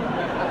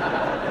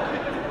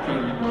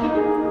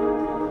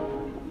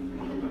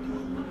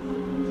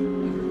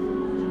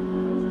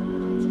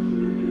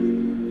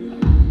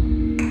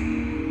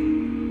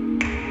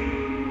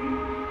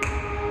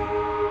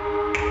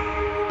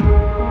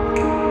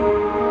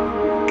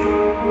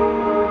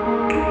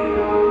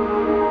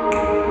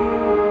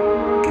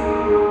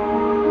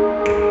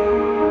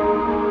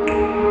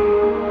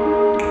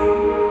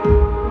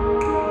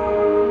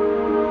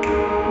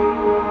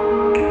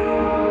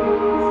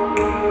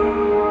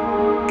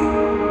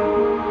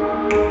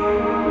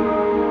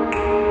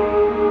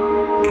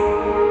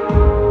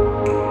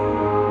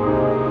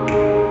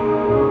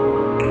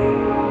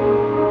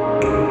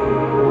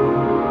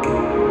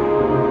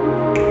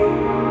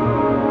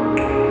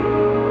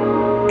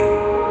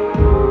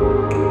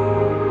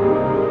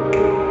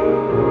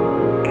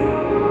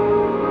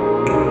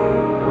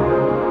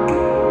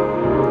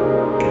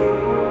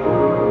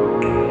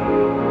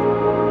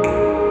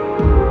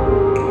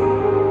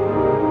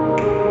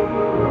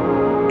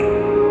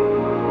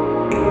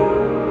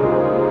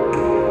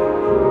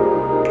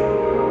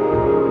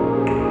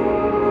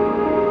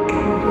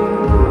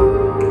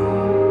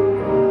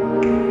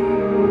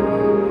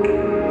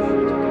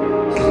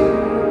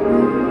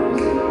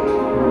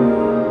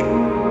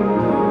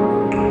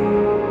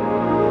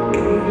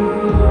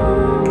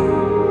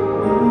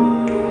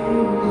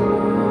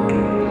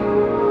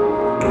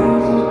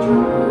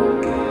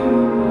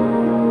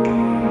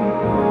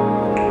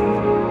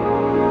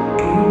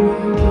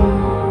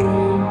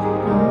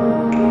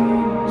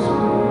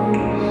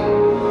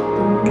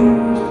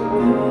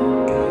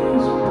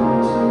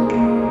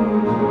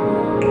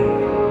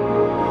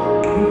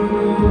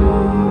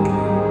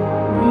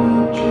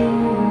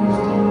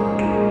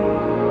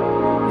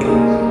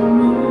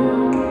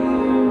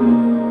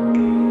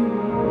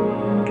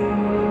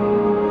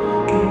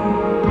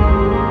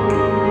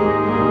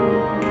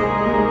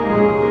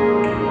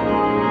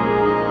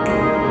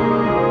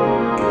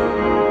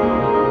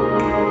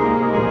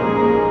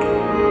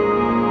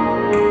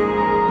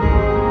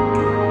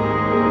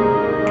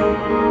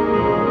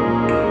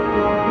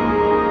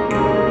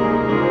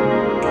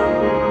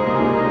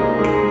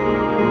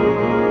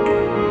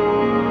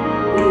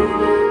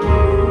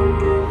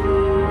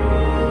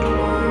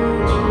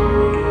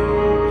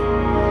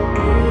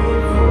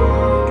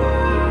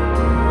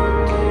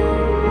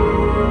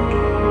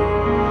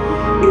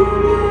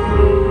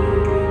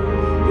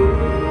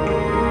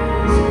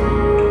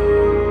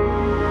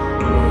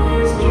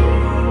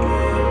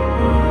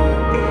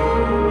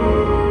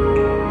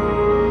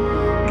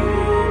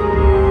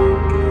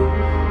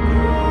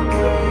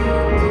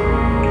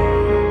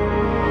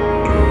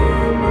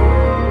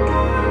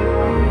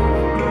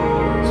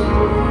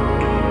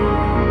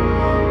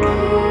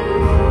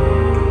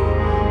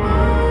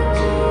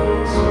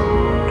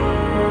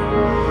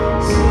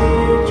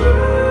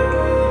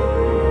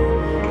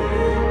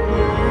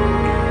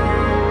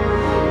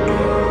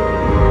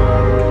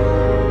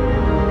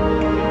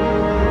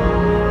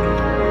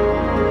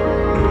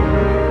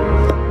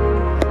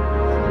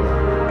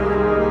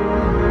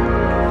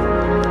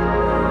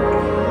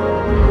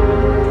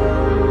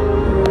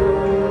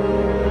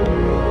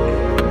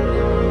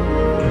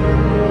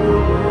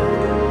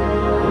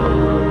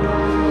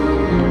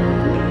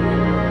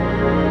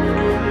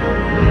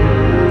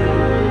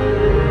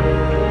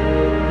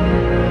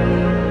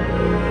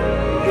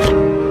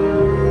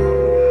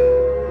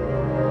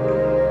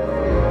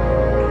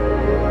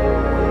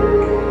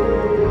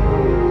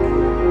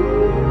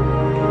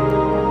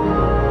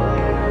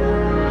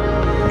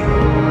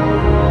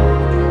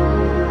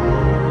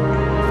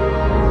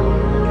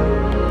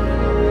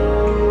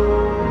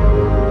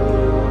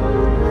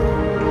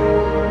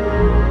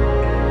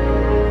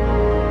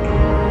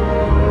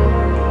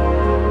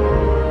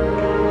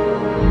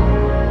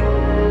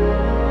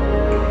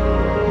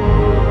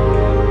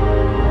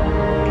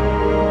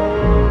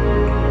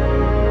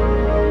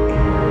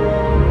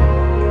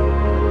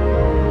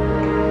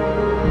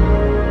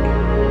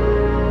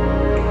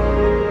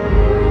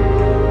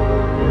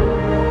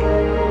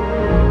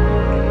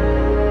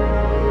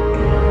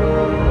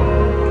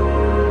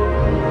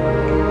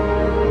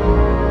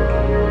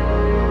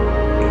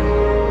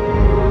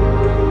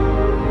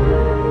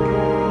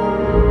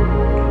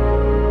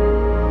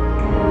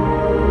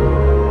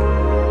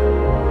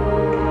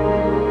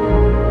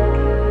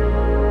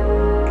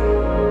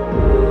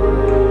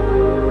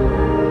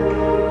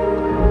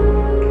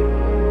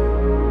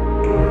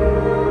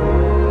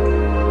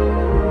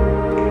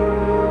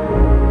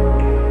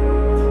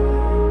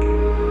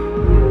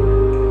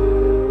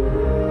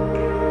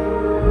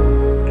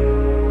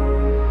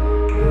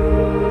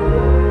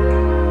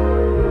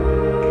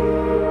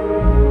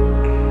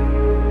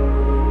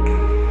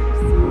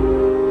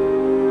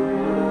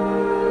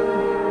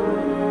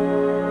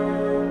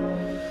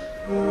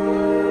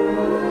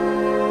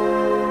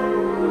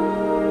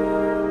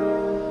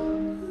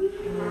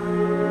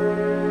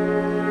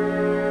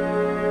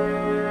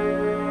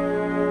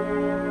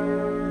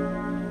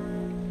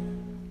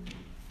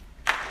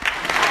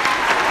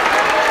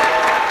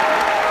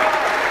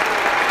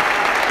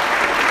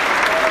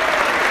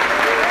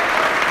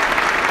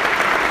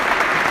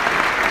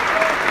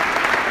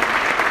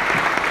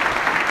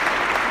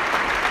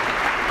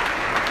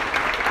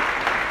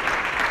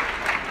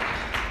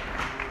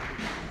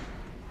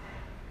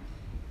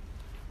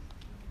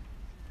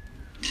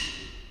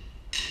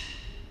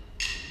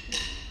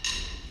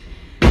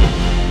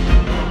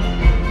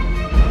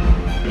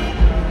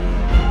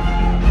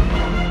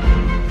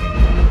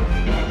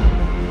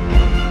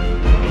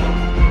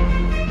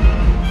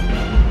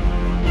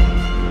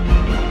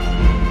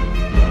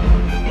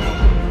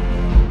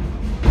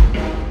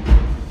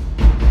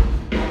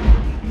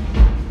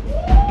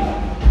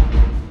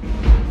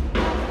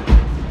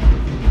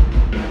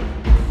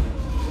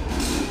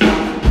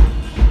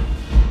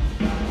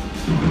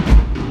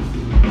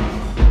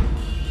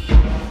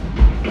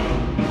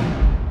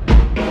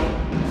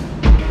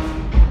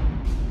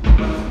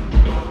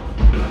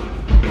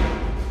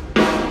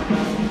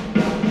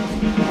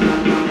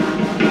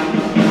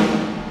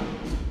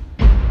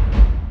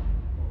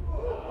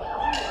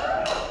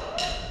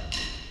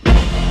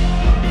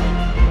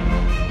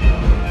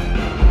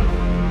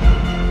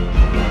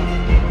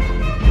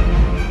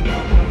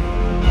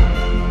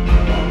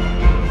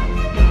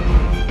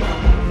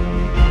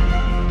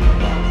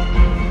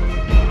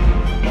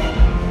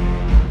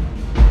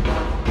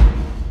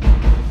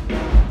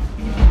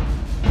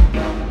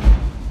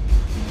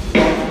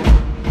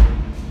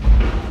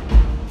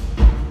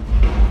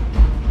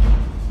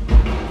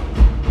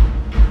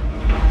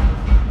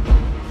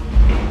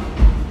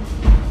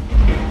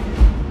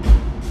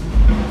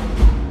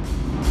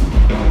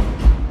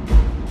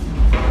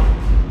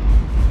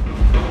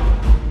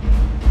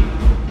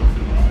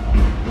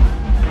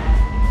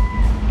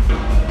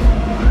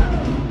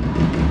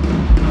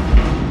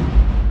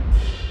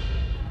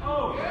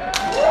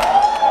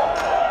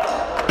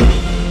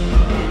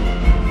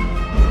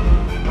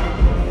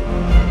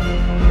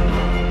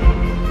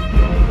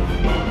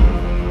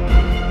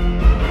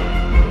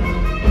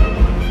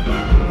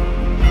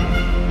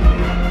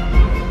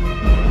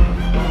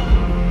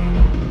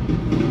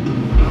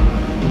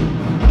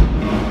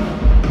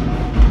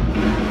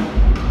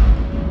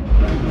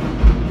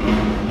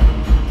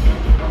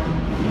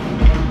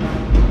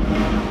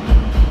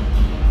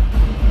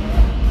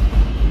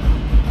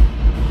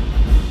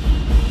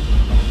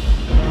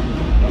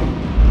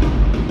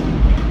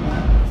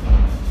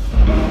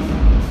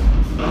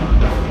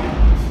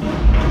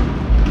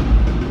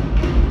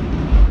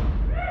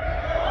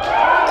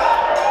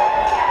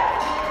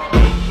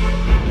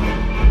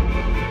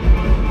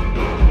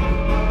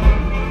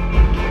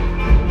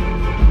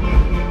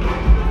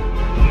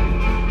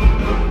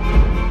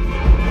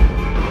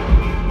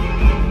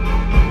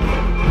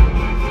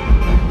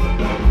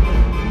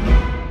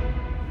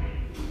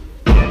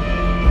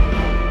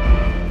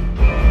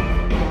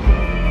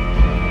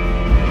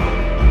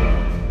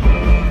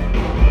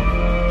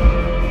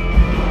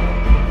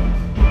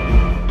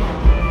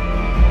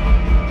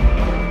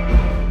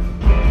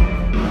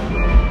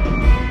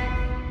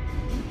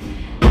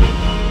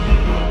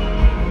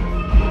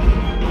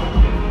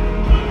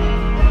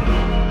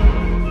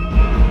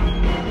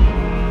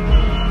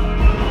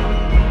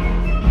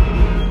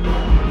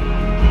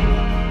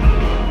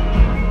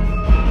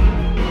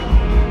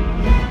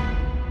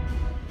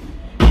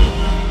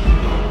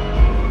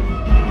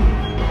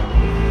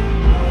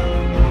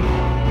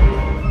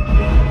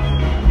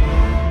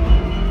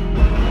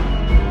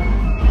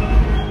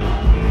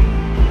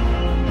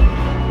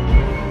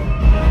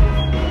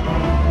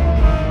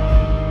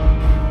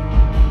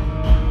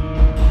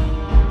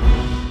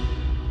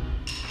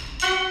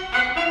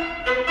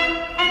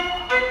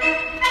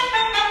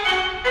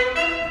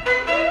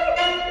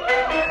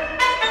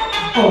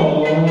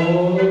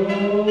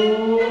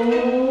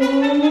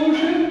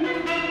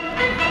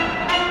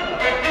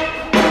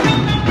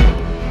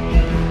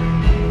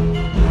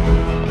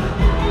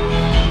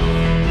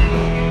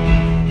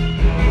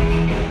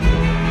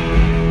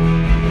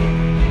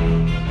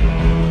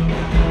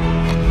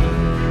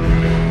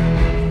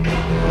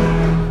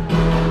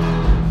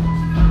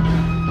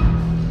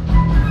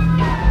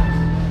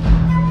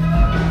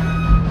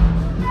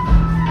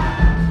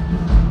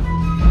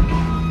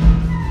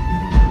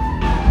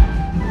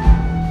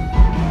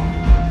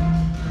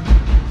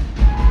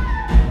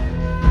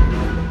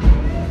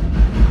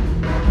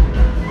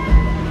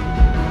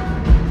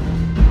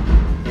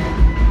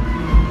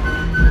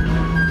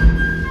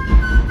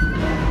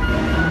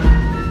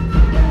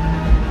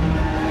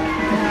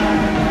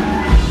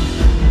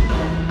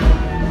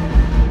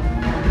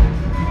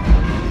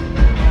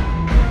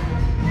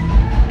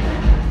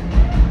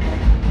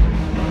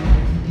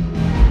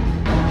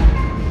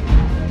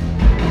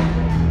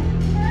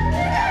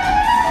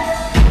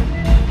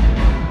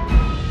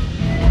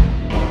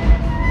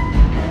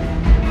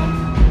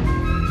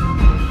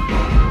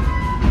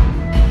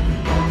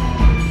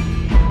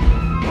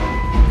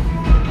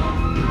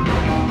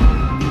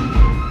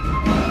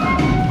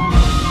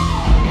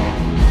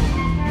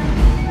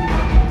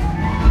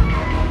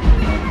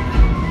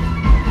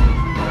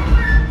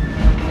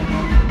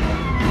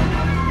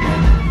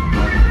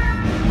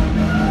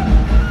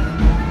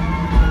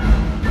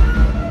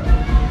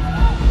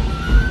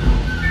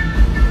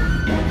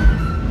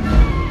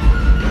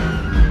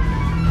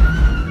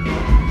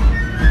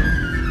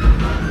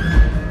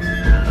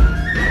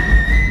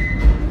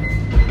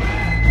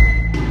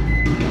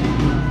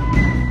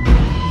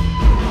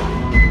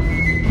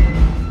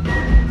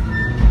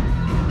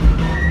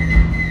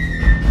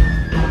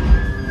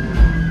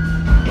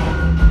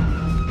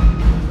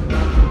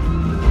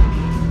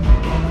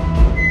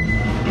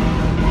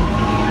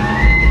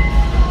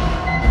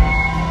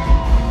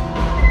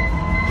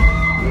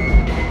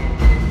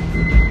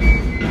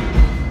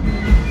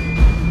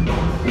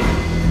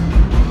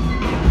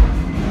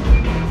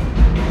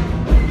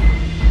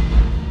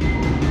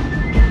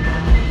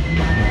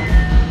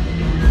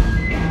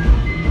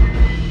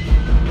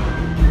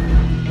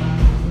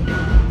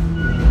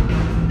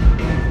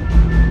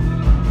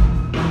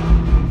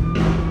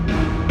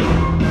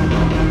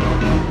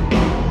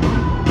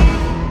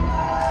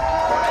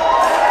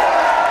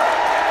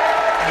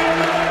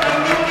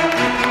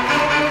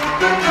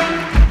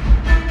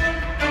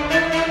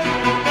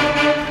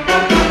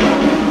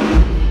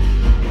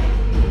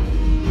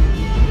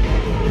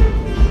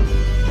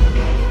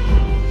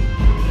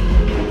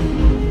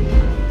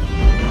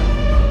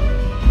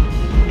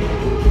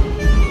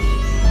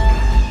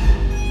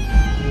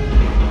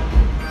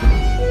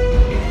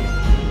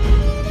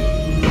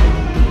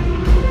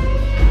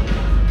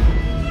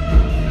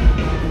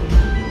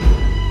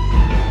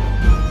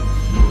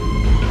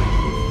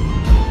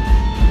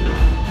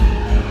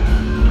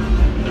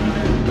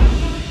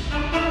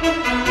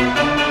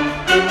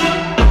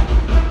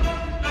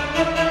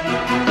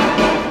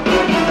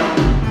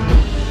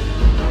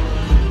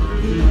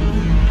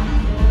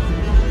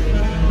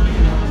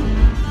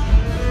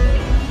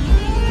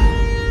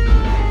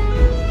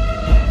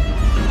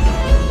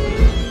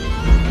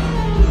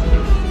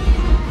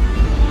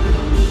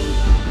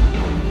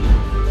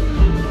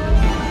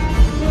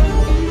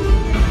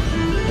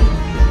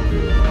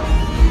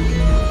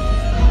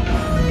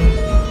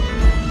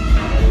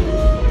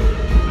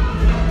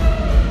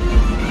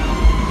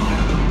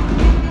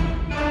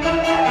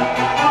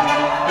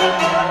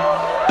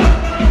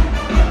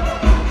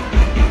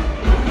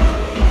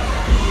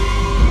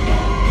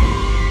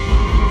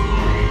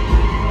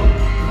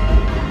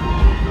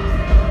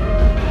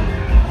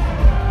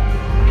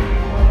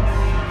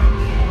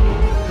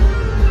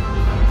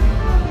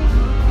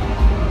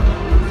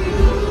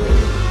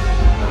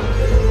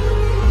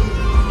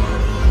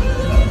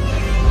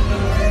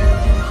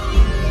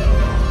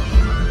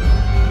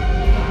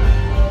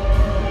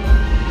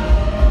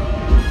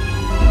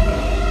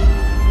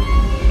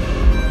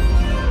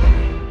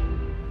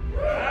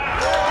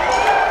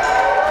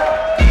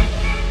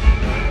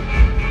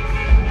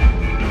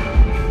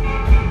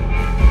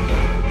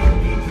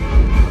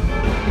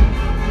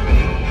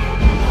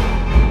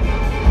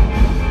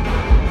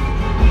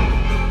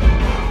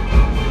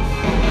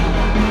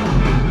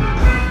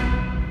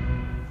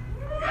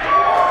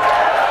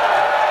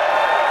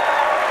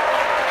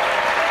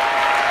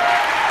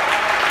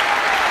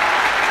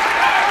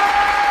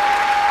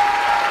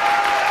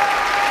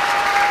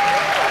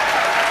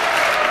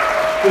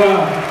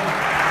Wow.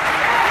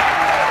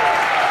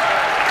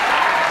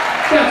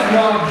 That's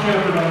Rob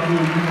Shepard on you.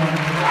 Come on.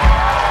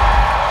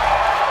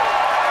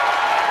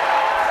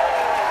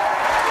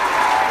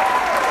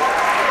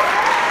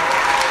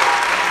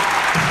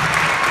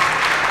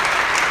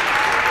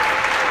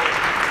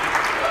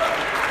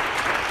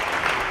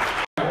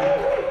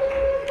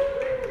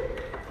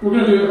 We're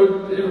going to do it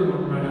with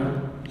everyone right now.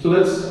 So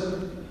that's,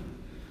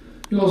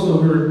 you also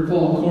heard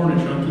Paul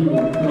Cornish on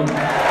keyboard.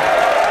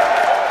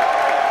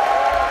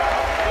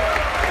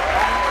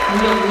 We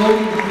got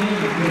Logan Kane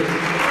on bass.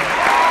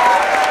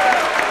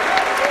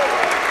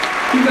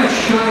 We got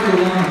Shai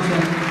Galan on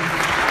trumpet.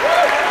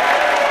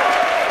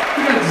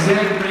 We got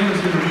Zach Ramos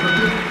here on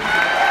trumpet.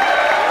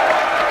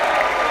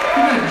 We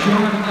got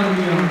John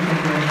Armia on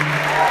trumpet.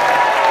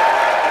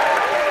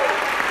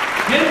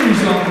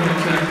 Henry's on the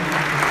saxophone.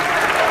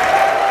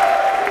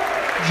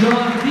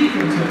 John Peake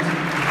on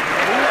saxophone.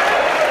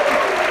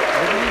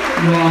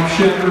 Rob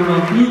Shepard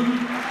on flute.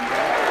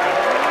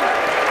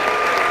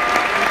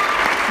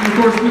 And of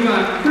course we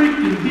got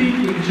freaking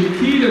Deacon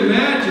Chiquita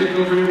Magic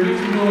over here. Make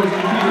some noise,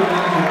 Chiquita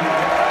Magic.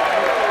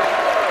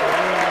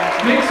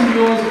 Make some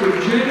noise for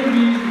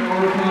Genevieve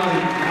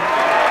Arcani.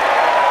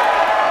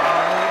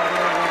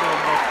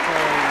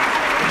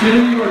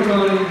 Genevieve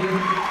Arcani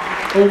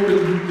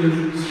opened the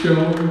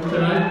show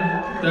tonight.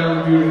 That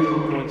was beautiful.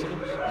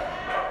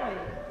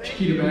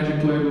 Chiquita Magic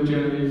played with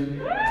Genevieve.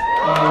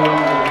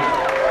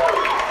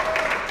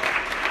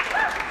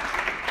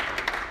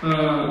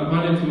 My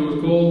name's Louis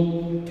Cole.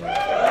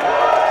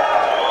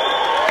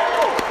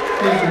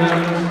 Thanks for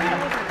having us.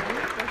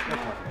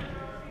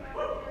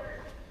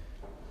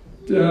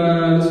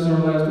 This is our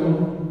last one.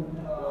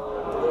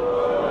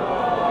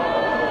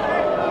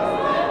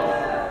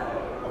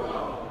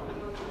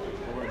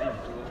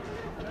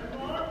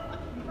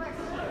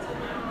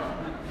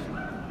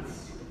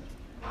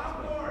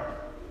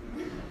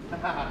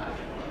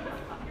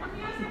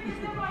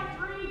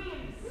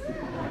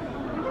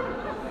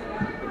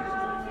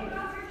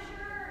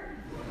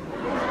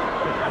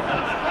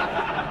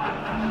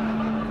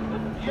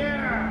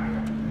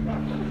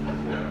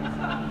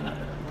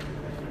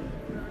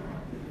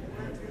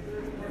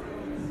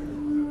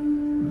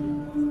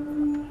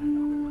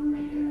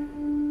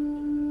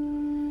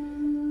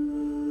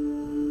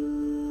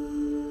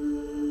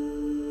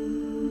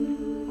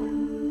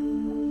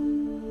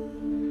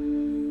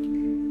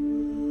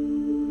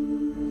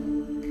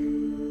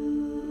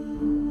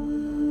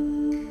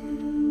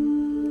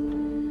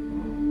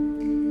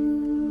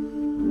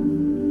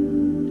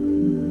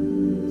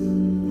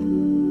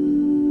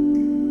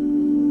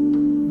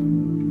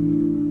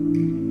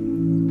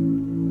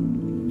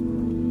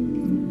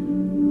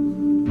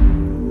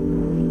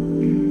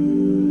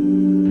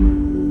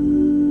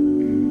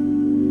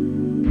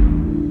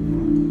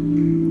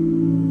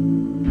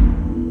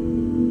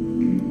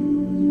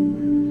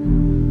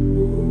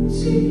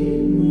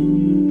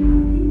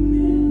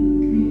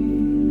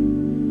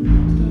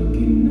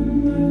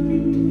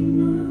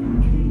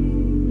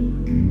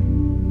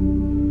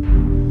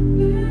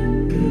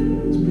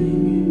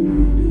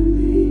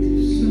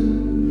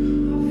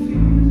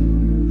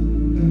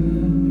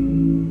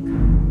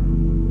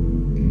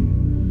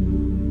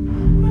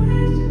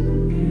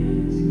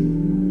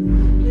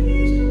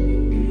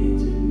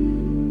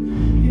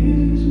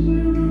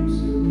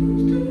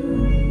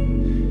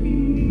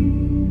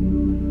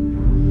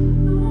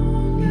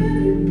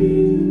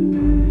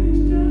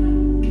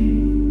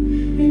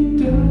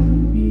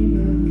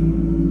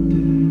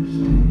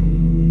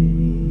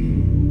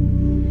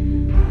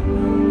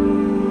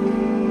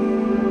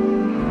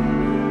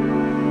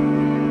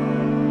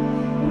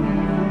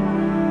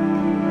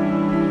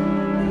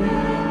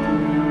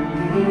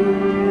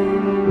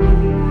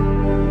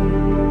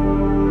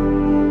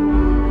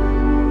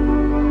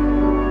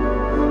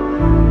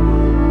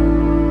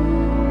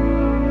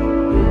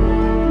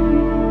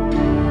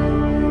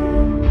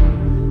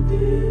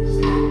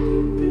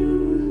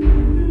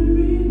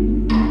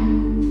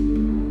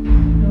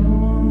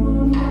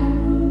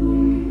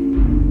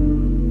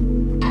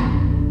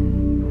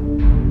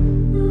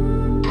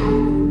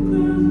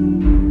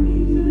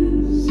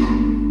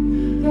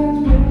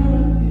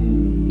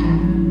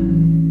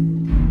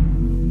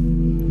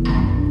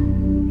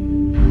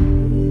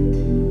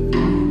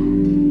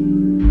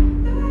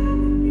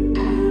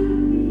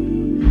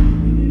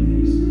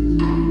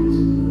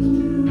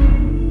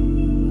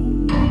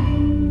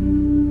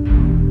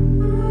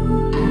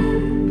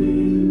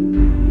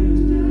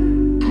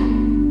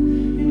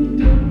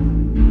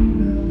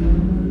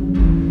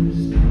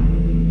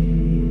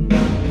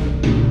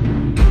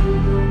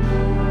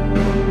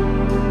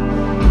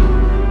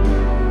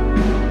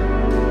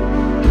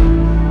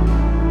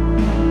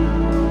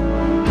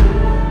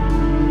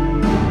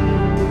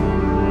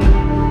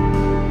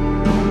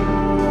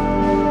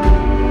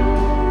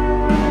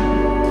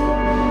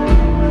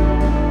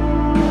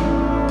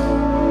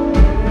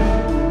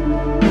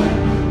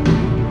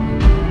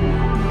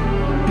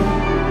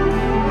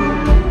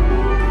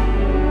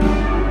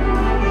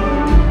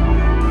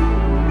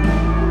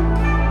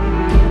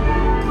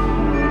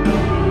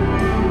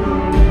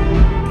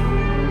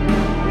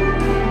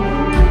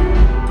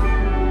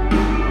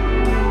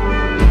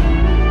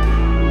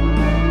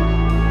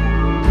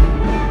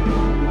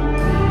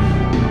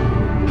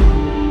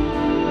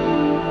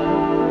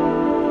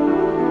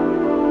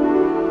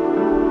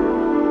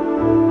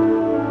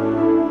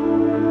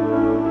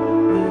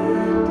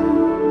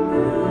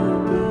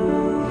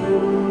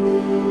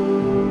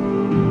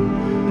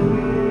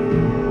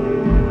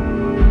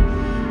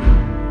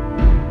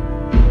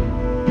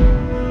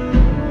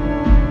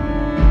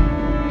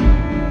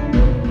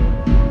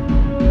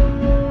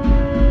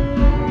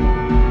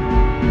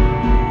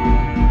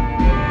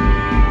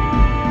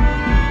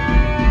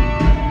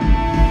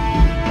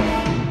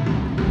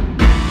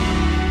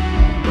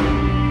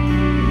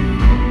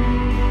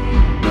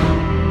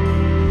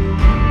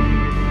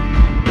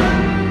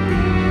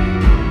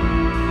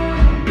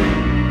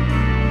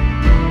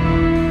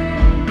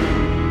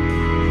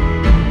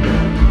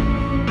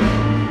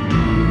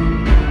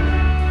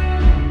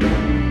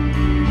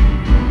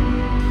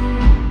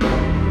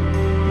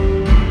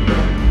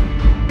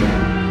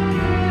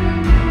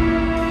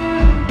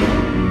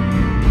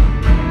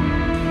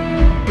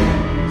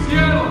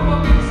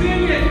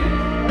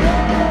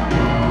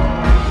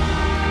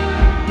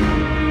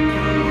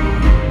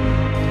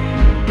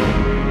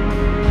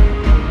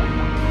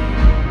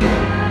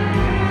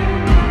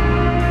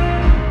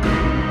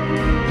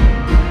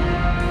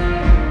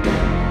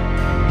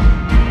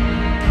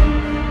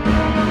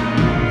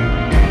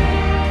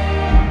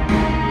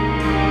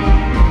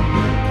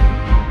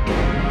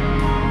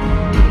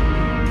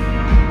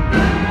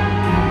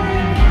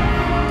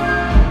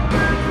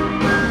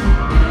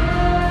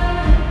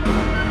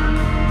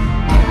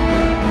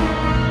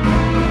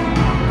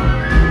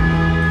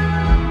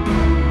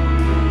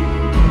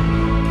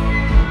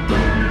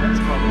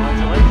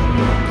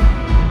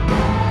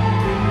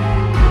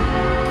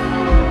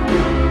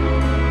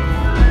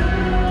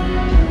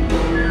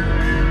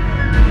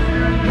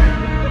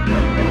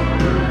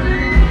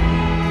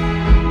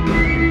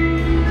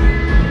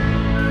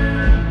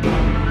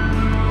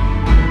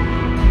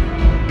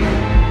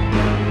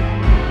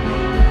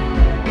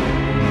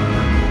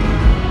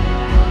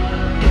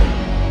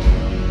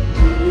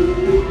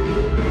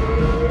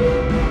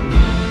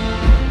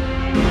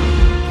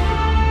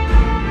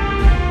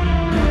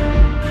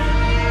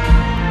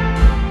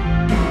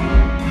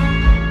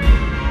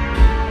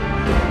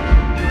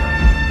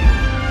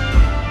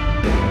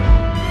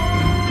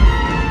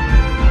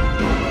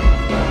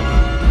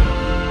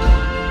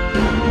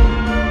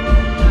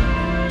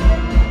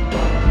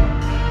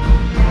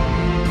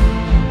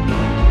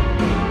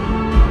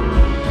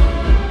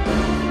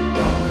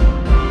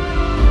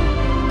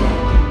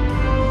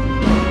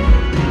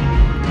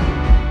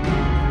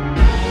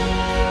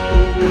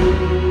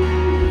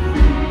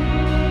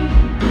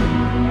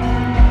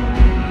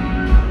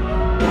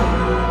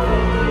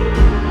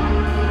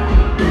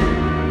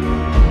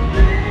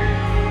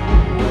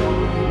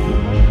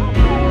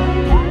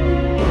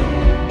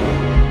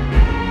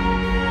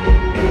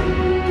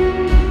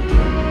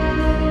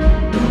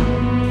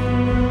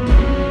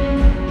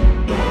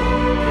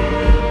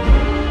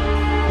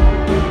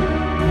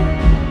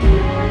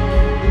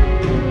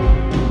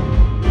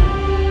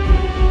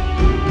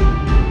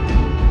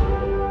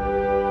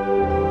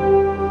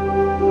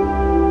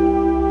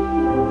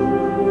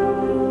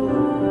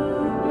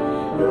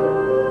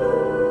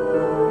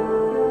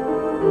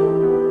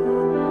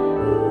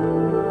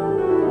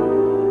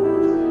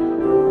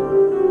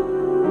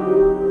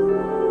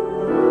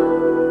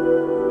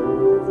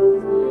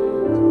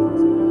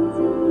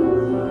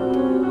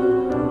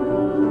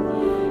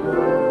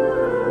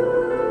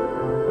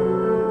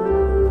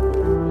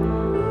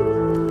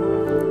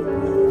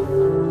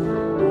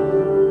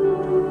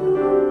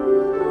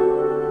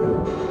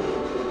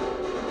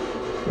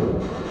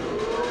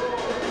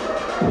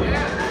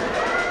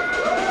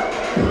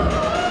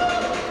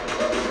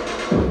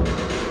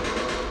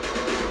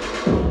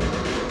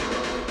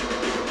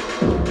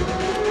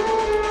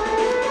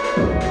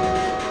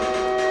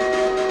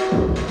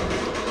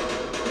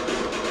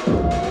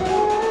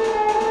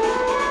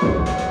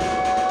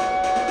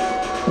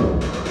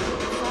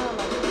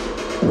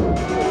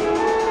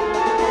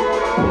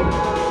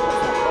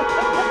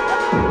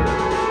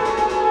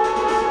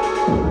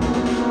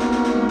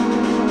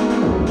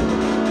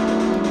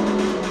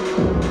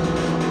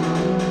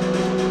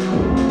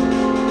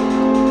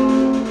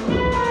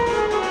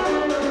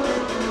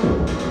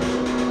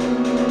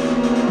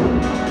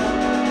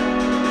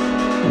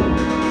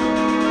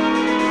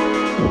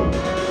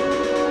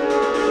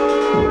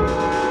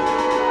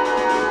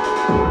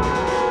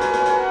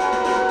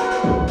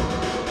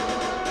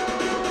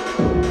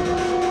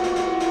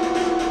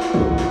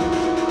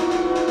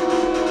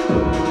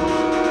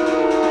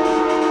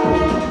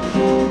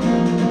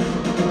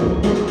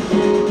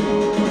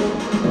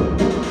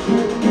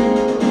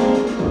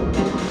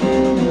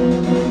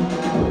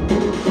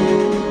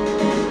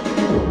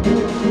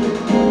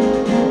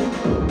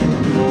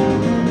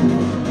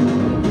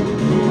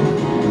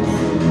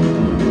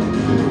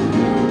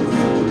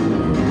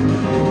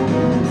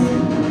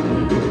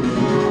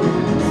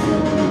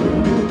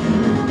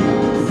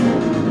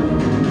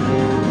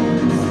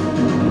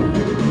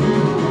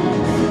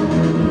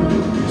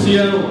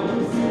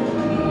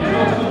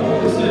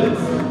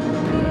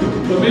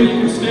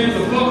 stand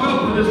the fuck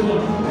up for this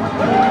one.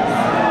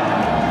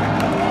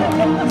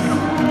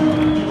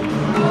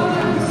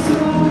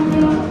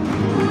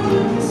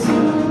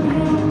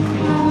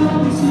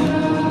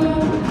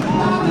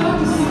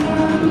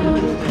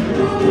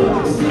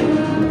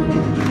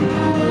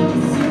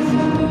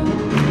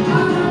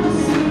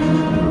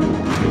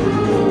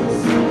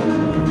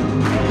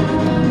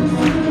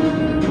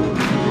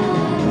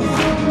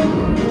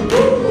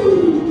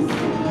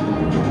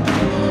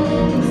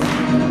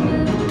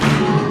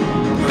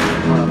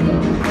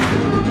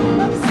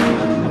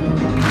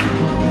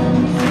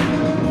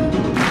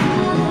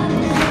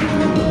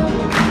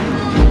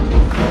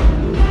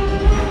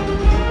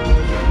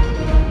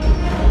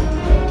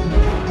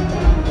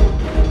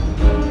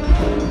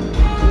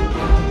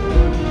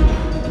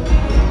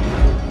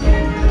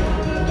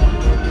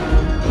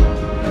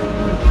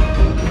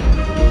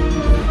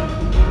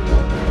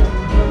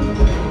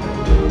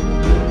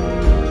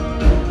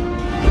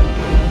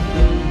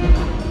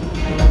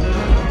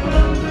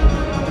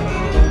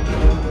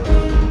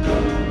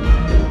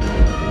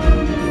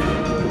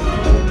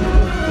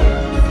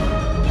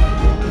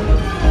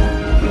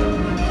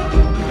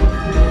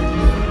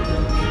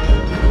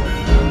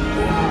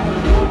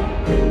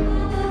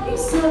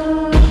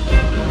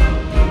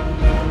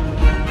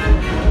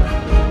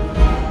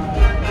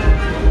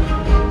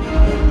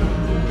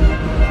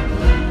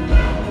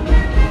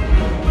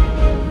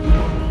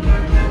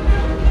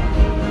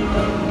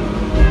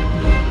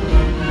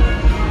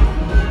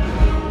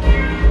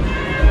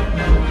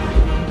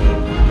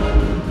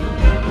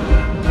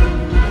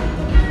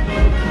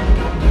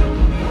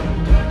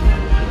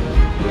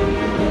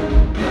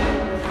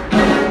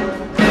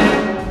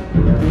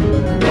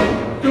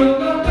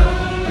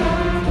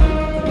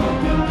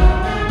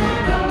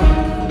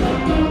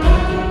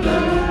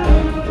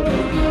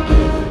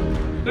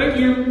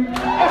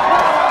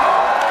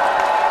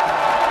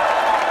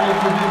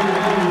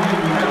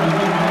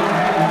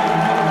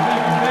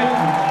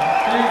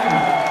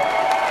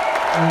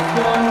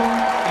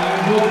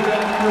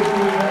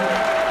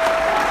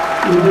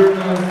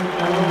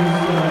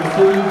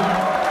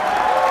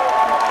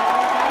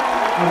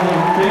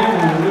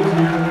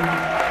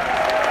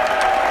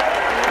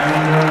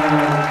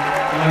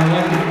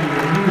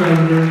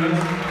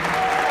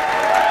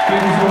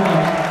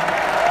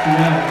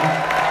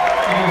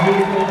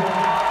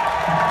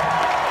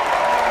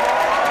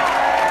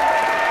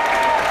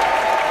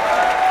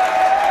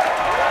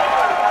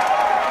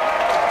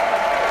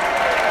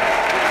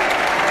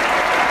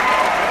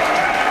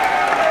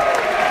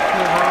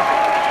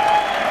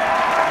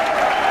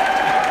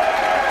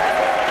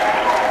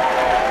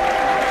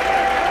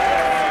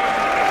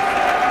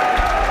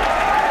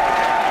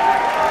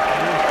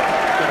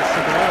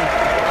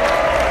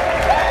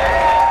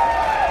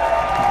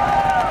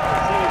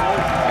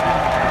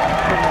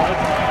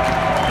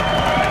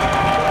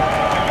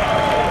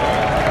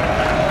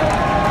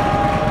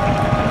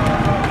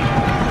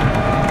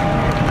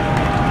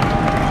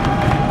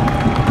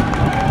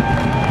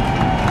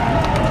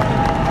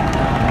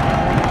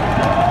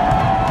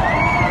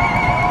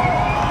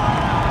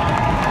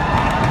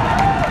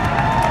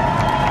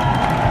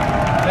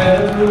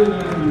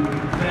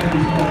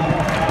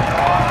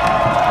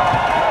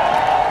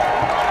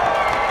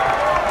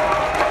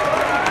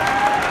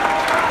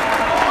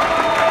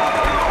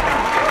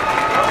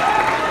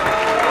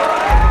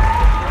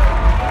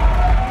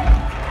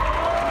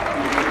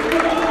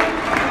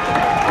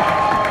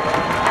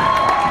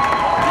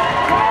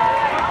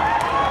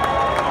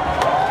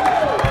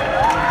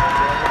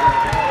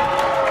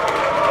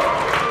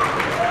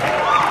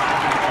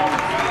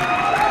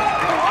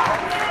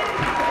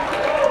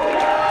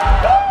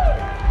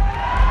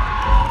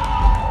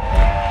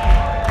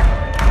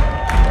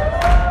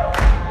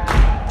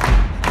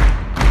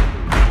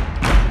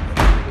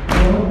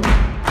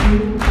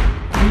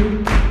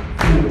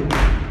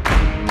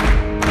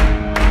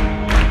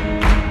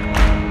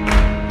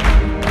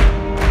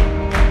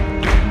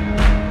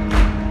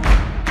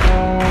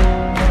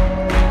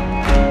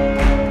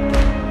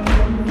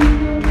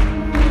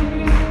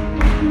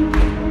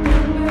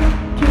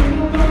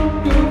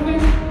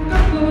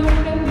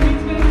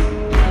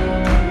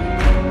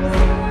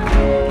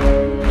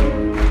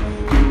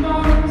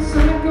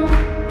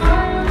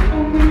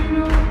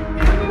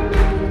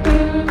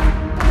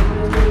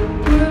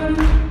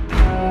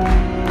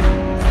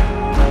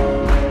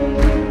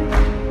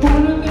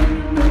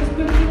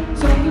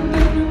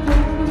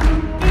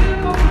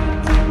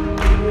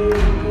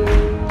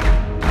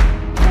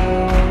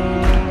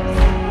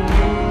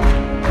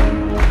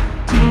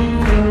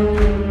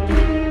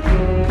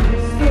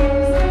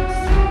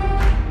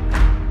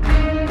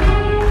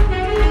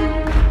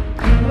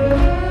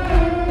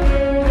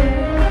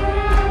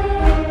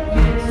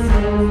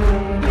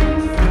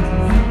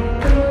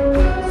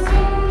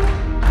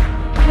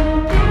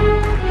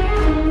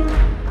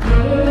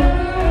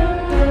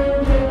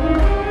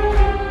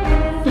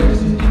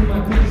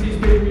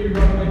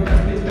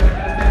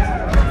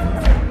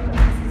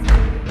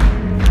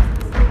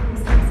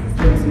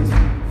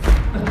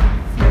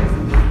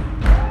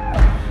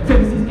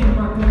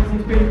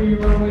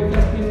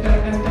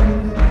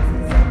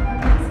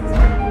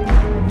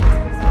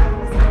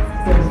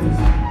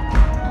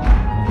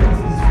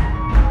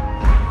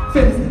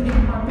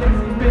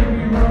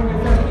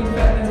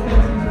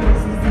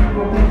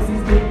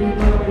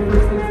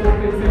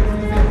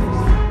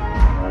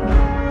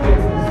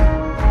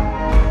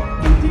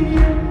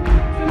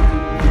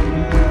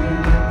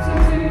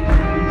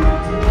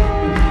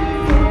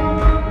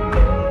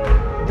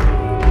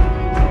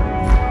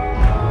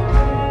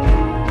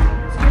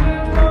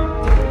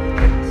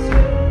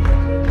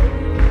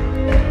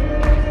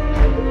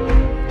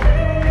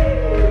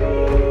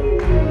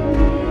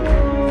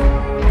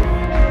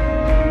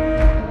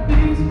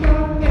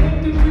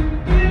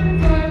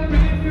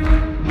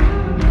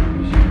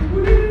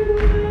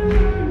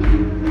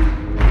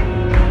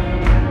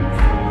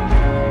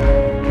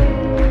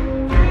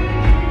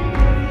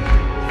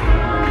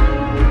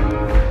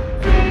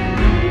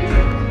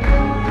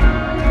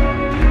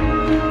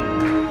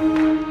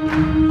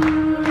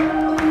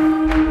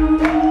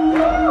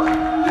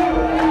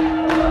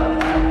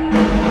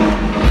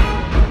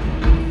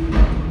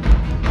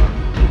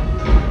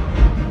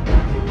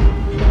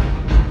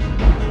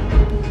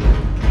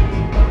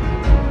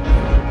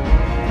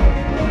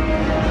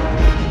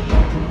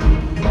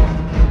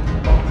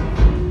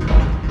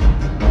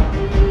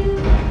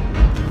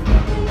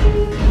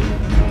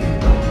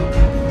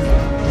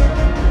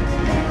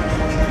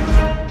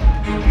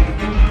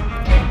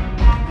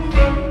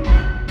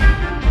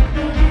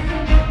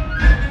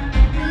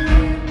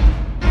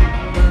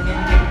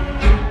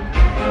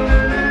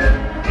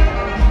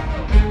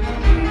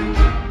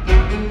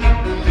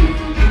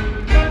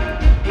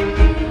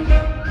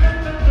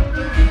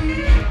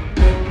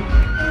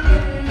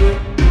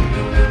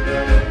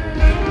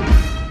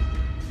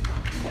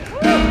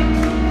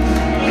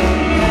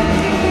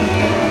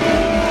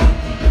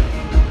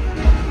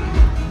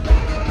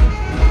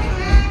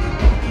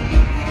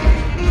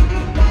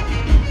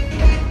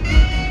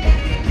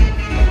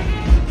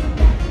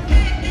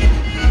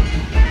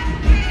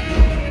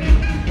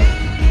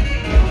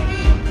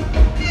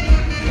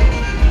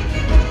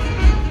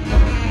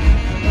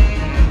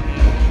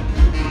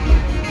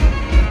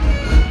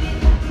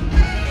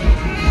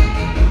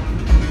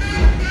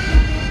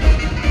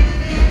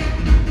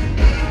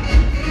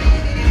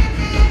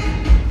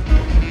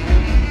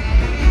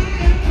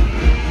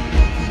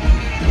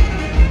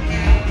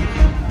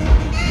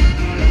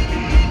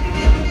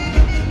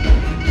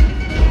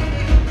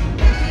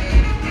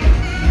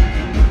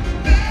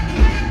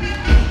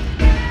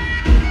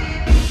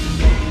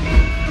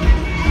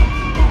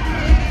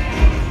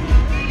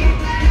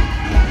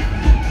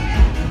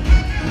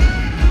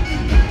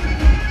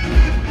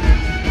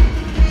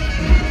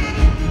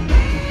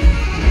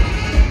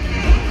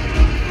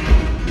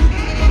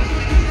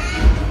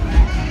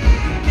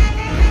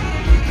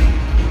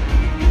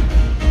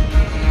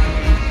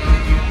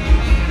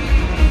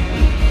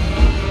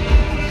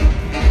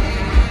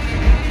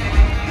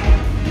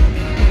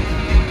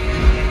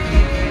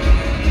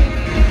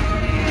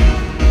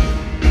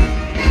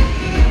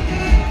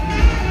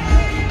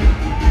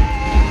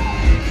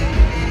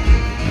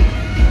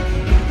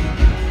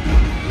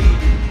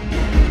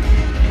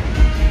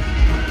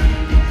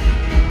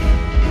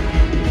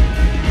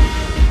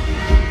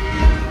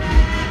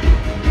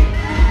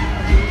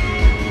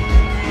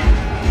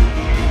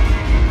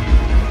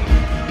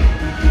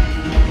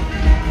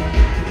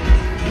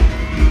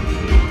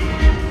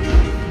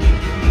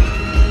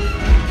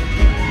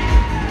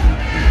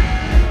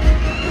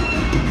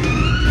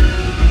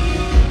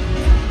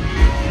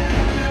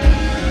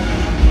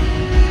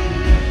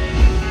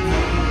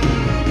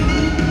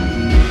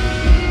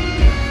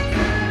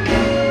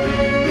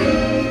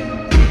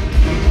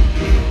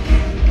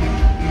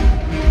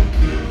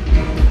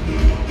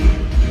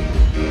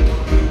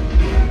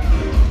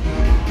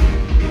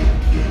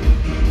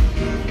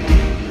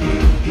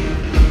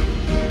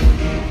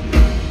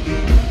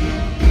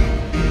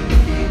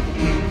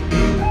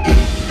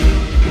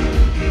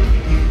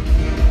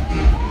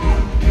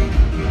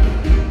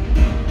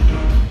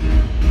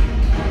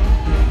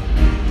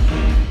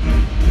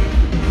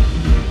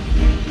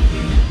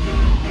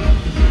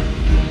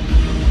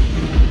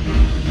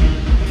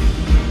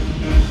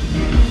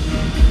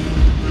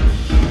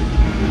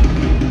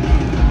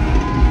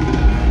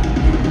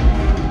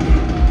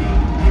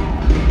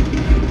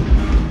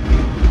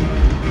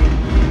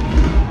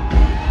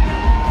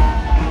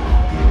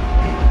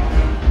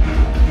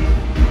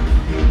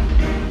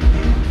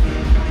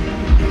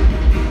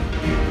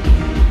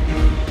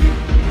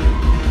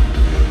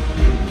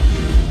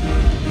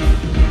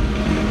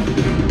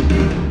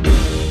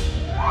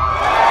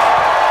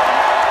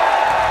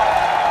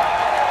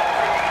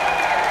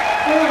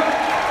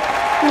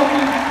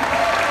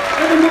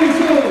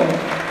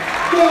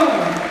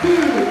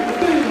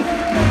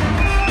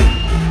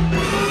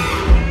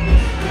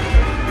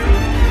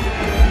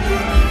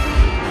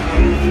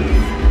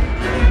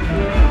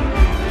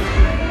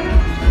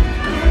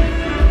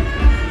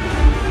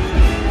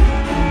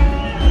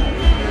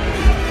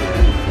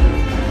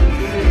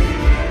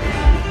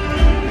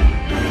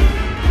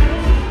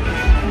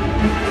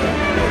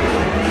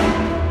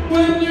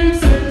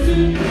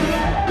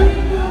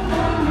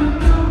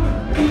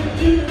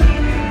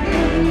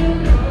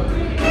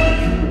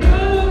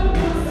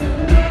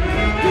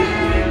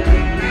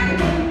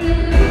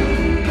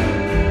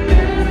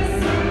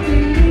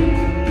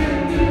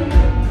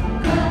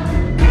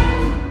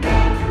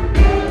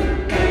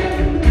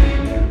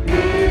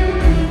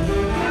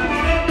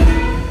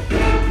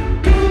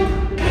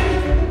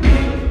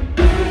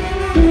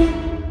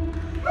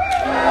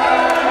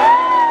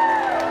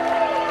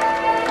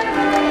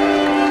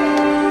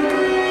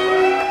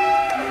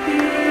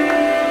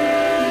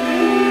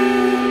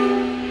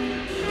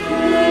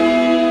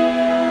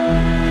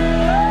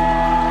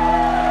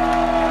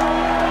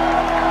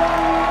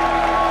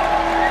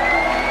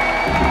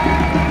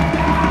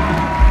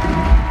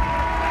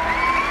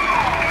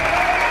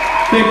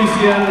 Thank you,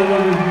 Seattle. I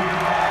love you.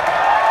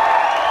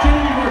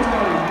 Timothy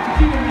Martelli,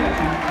 Katina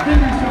Matthew,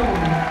 Henry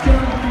Sullivan,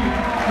 John Keith,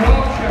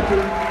 Rob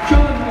Shepard,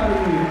 John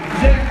Hatterley,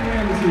 Zach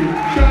Ramsey,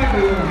 Shai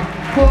Balone,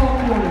 Paul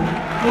Porter,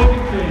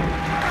 Logan King.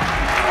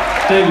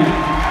 Thank you.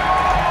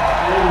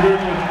 Thank you very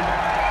much.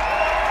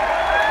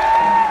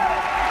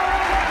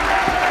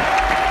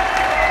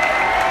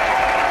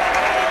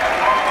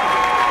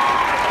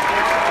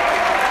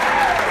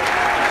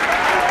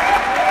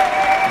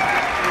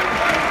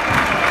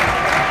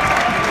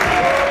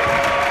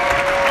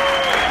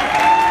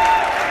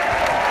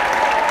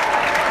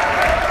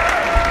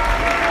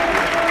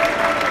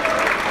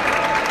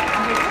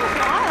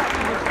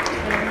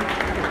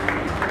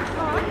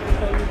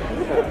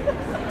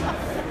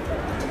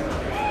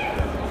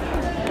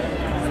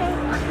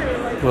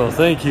 Well,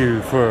 thank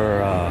you for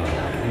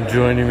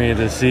joining me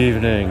this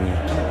evening.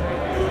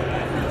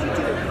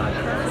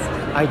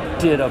 I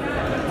did a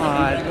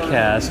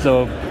podcast,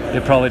 though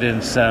it probably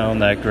didn't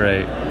sound that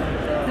great.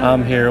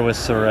 I'm here with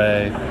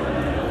Saray.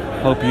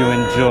 Hope you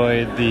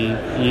enjoyed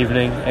the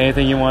evening.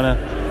 Anything you want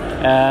to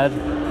add?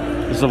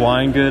 Is the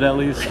wine good at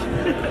least?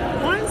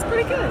 Wine's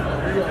pretty good.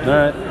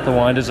 Alright, the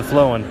wine is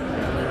a-flowing.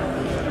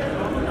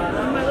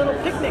 My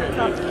little picnic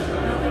cup.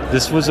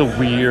 This was a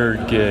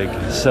weird gig,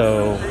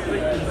 so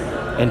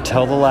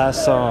until the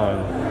last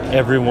song,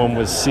 everyone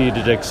was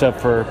seated except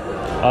for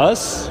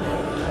us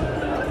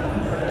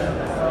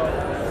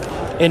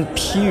in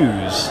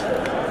pews,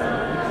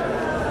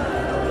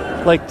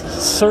 like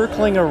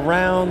circling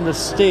around the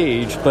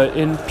stage, but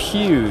in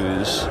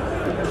pews.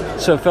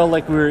 So it felt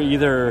like we were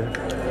either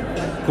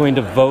going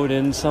to vote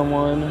in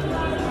someone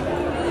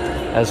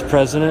as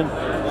president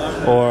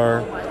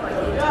or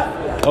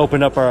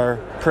open up our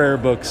prayer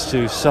books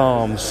to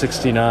Psalm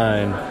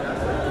 69.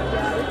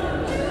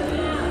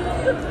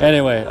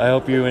 Anyway, I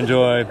hope you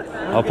enjoy.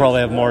 I'll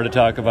probably have more to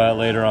talk about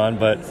later on,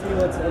 but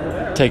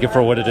take it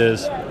for what it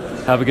is.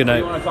 Have a good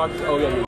night.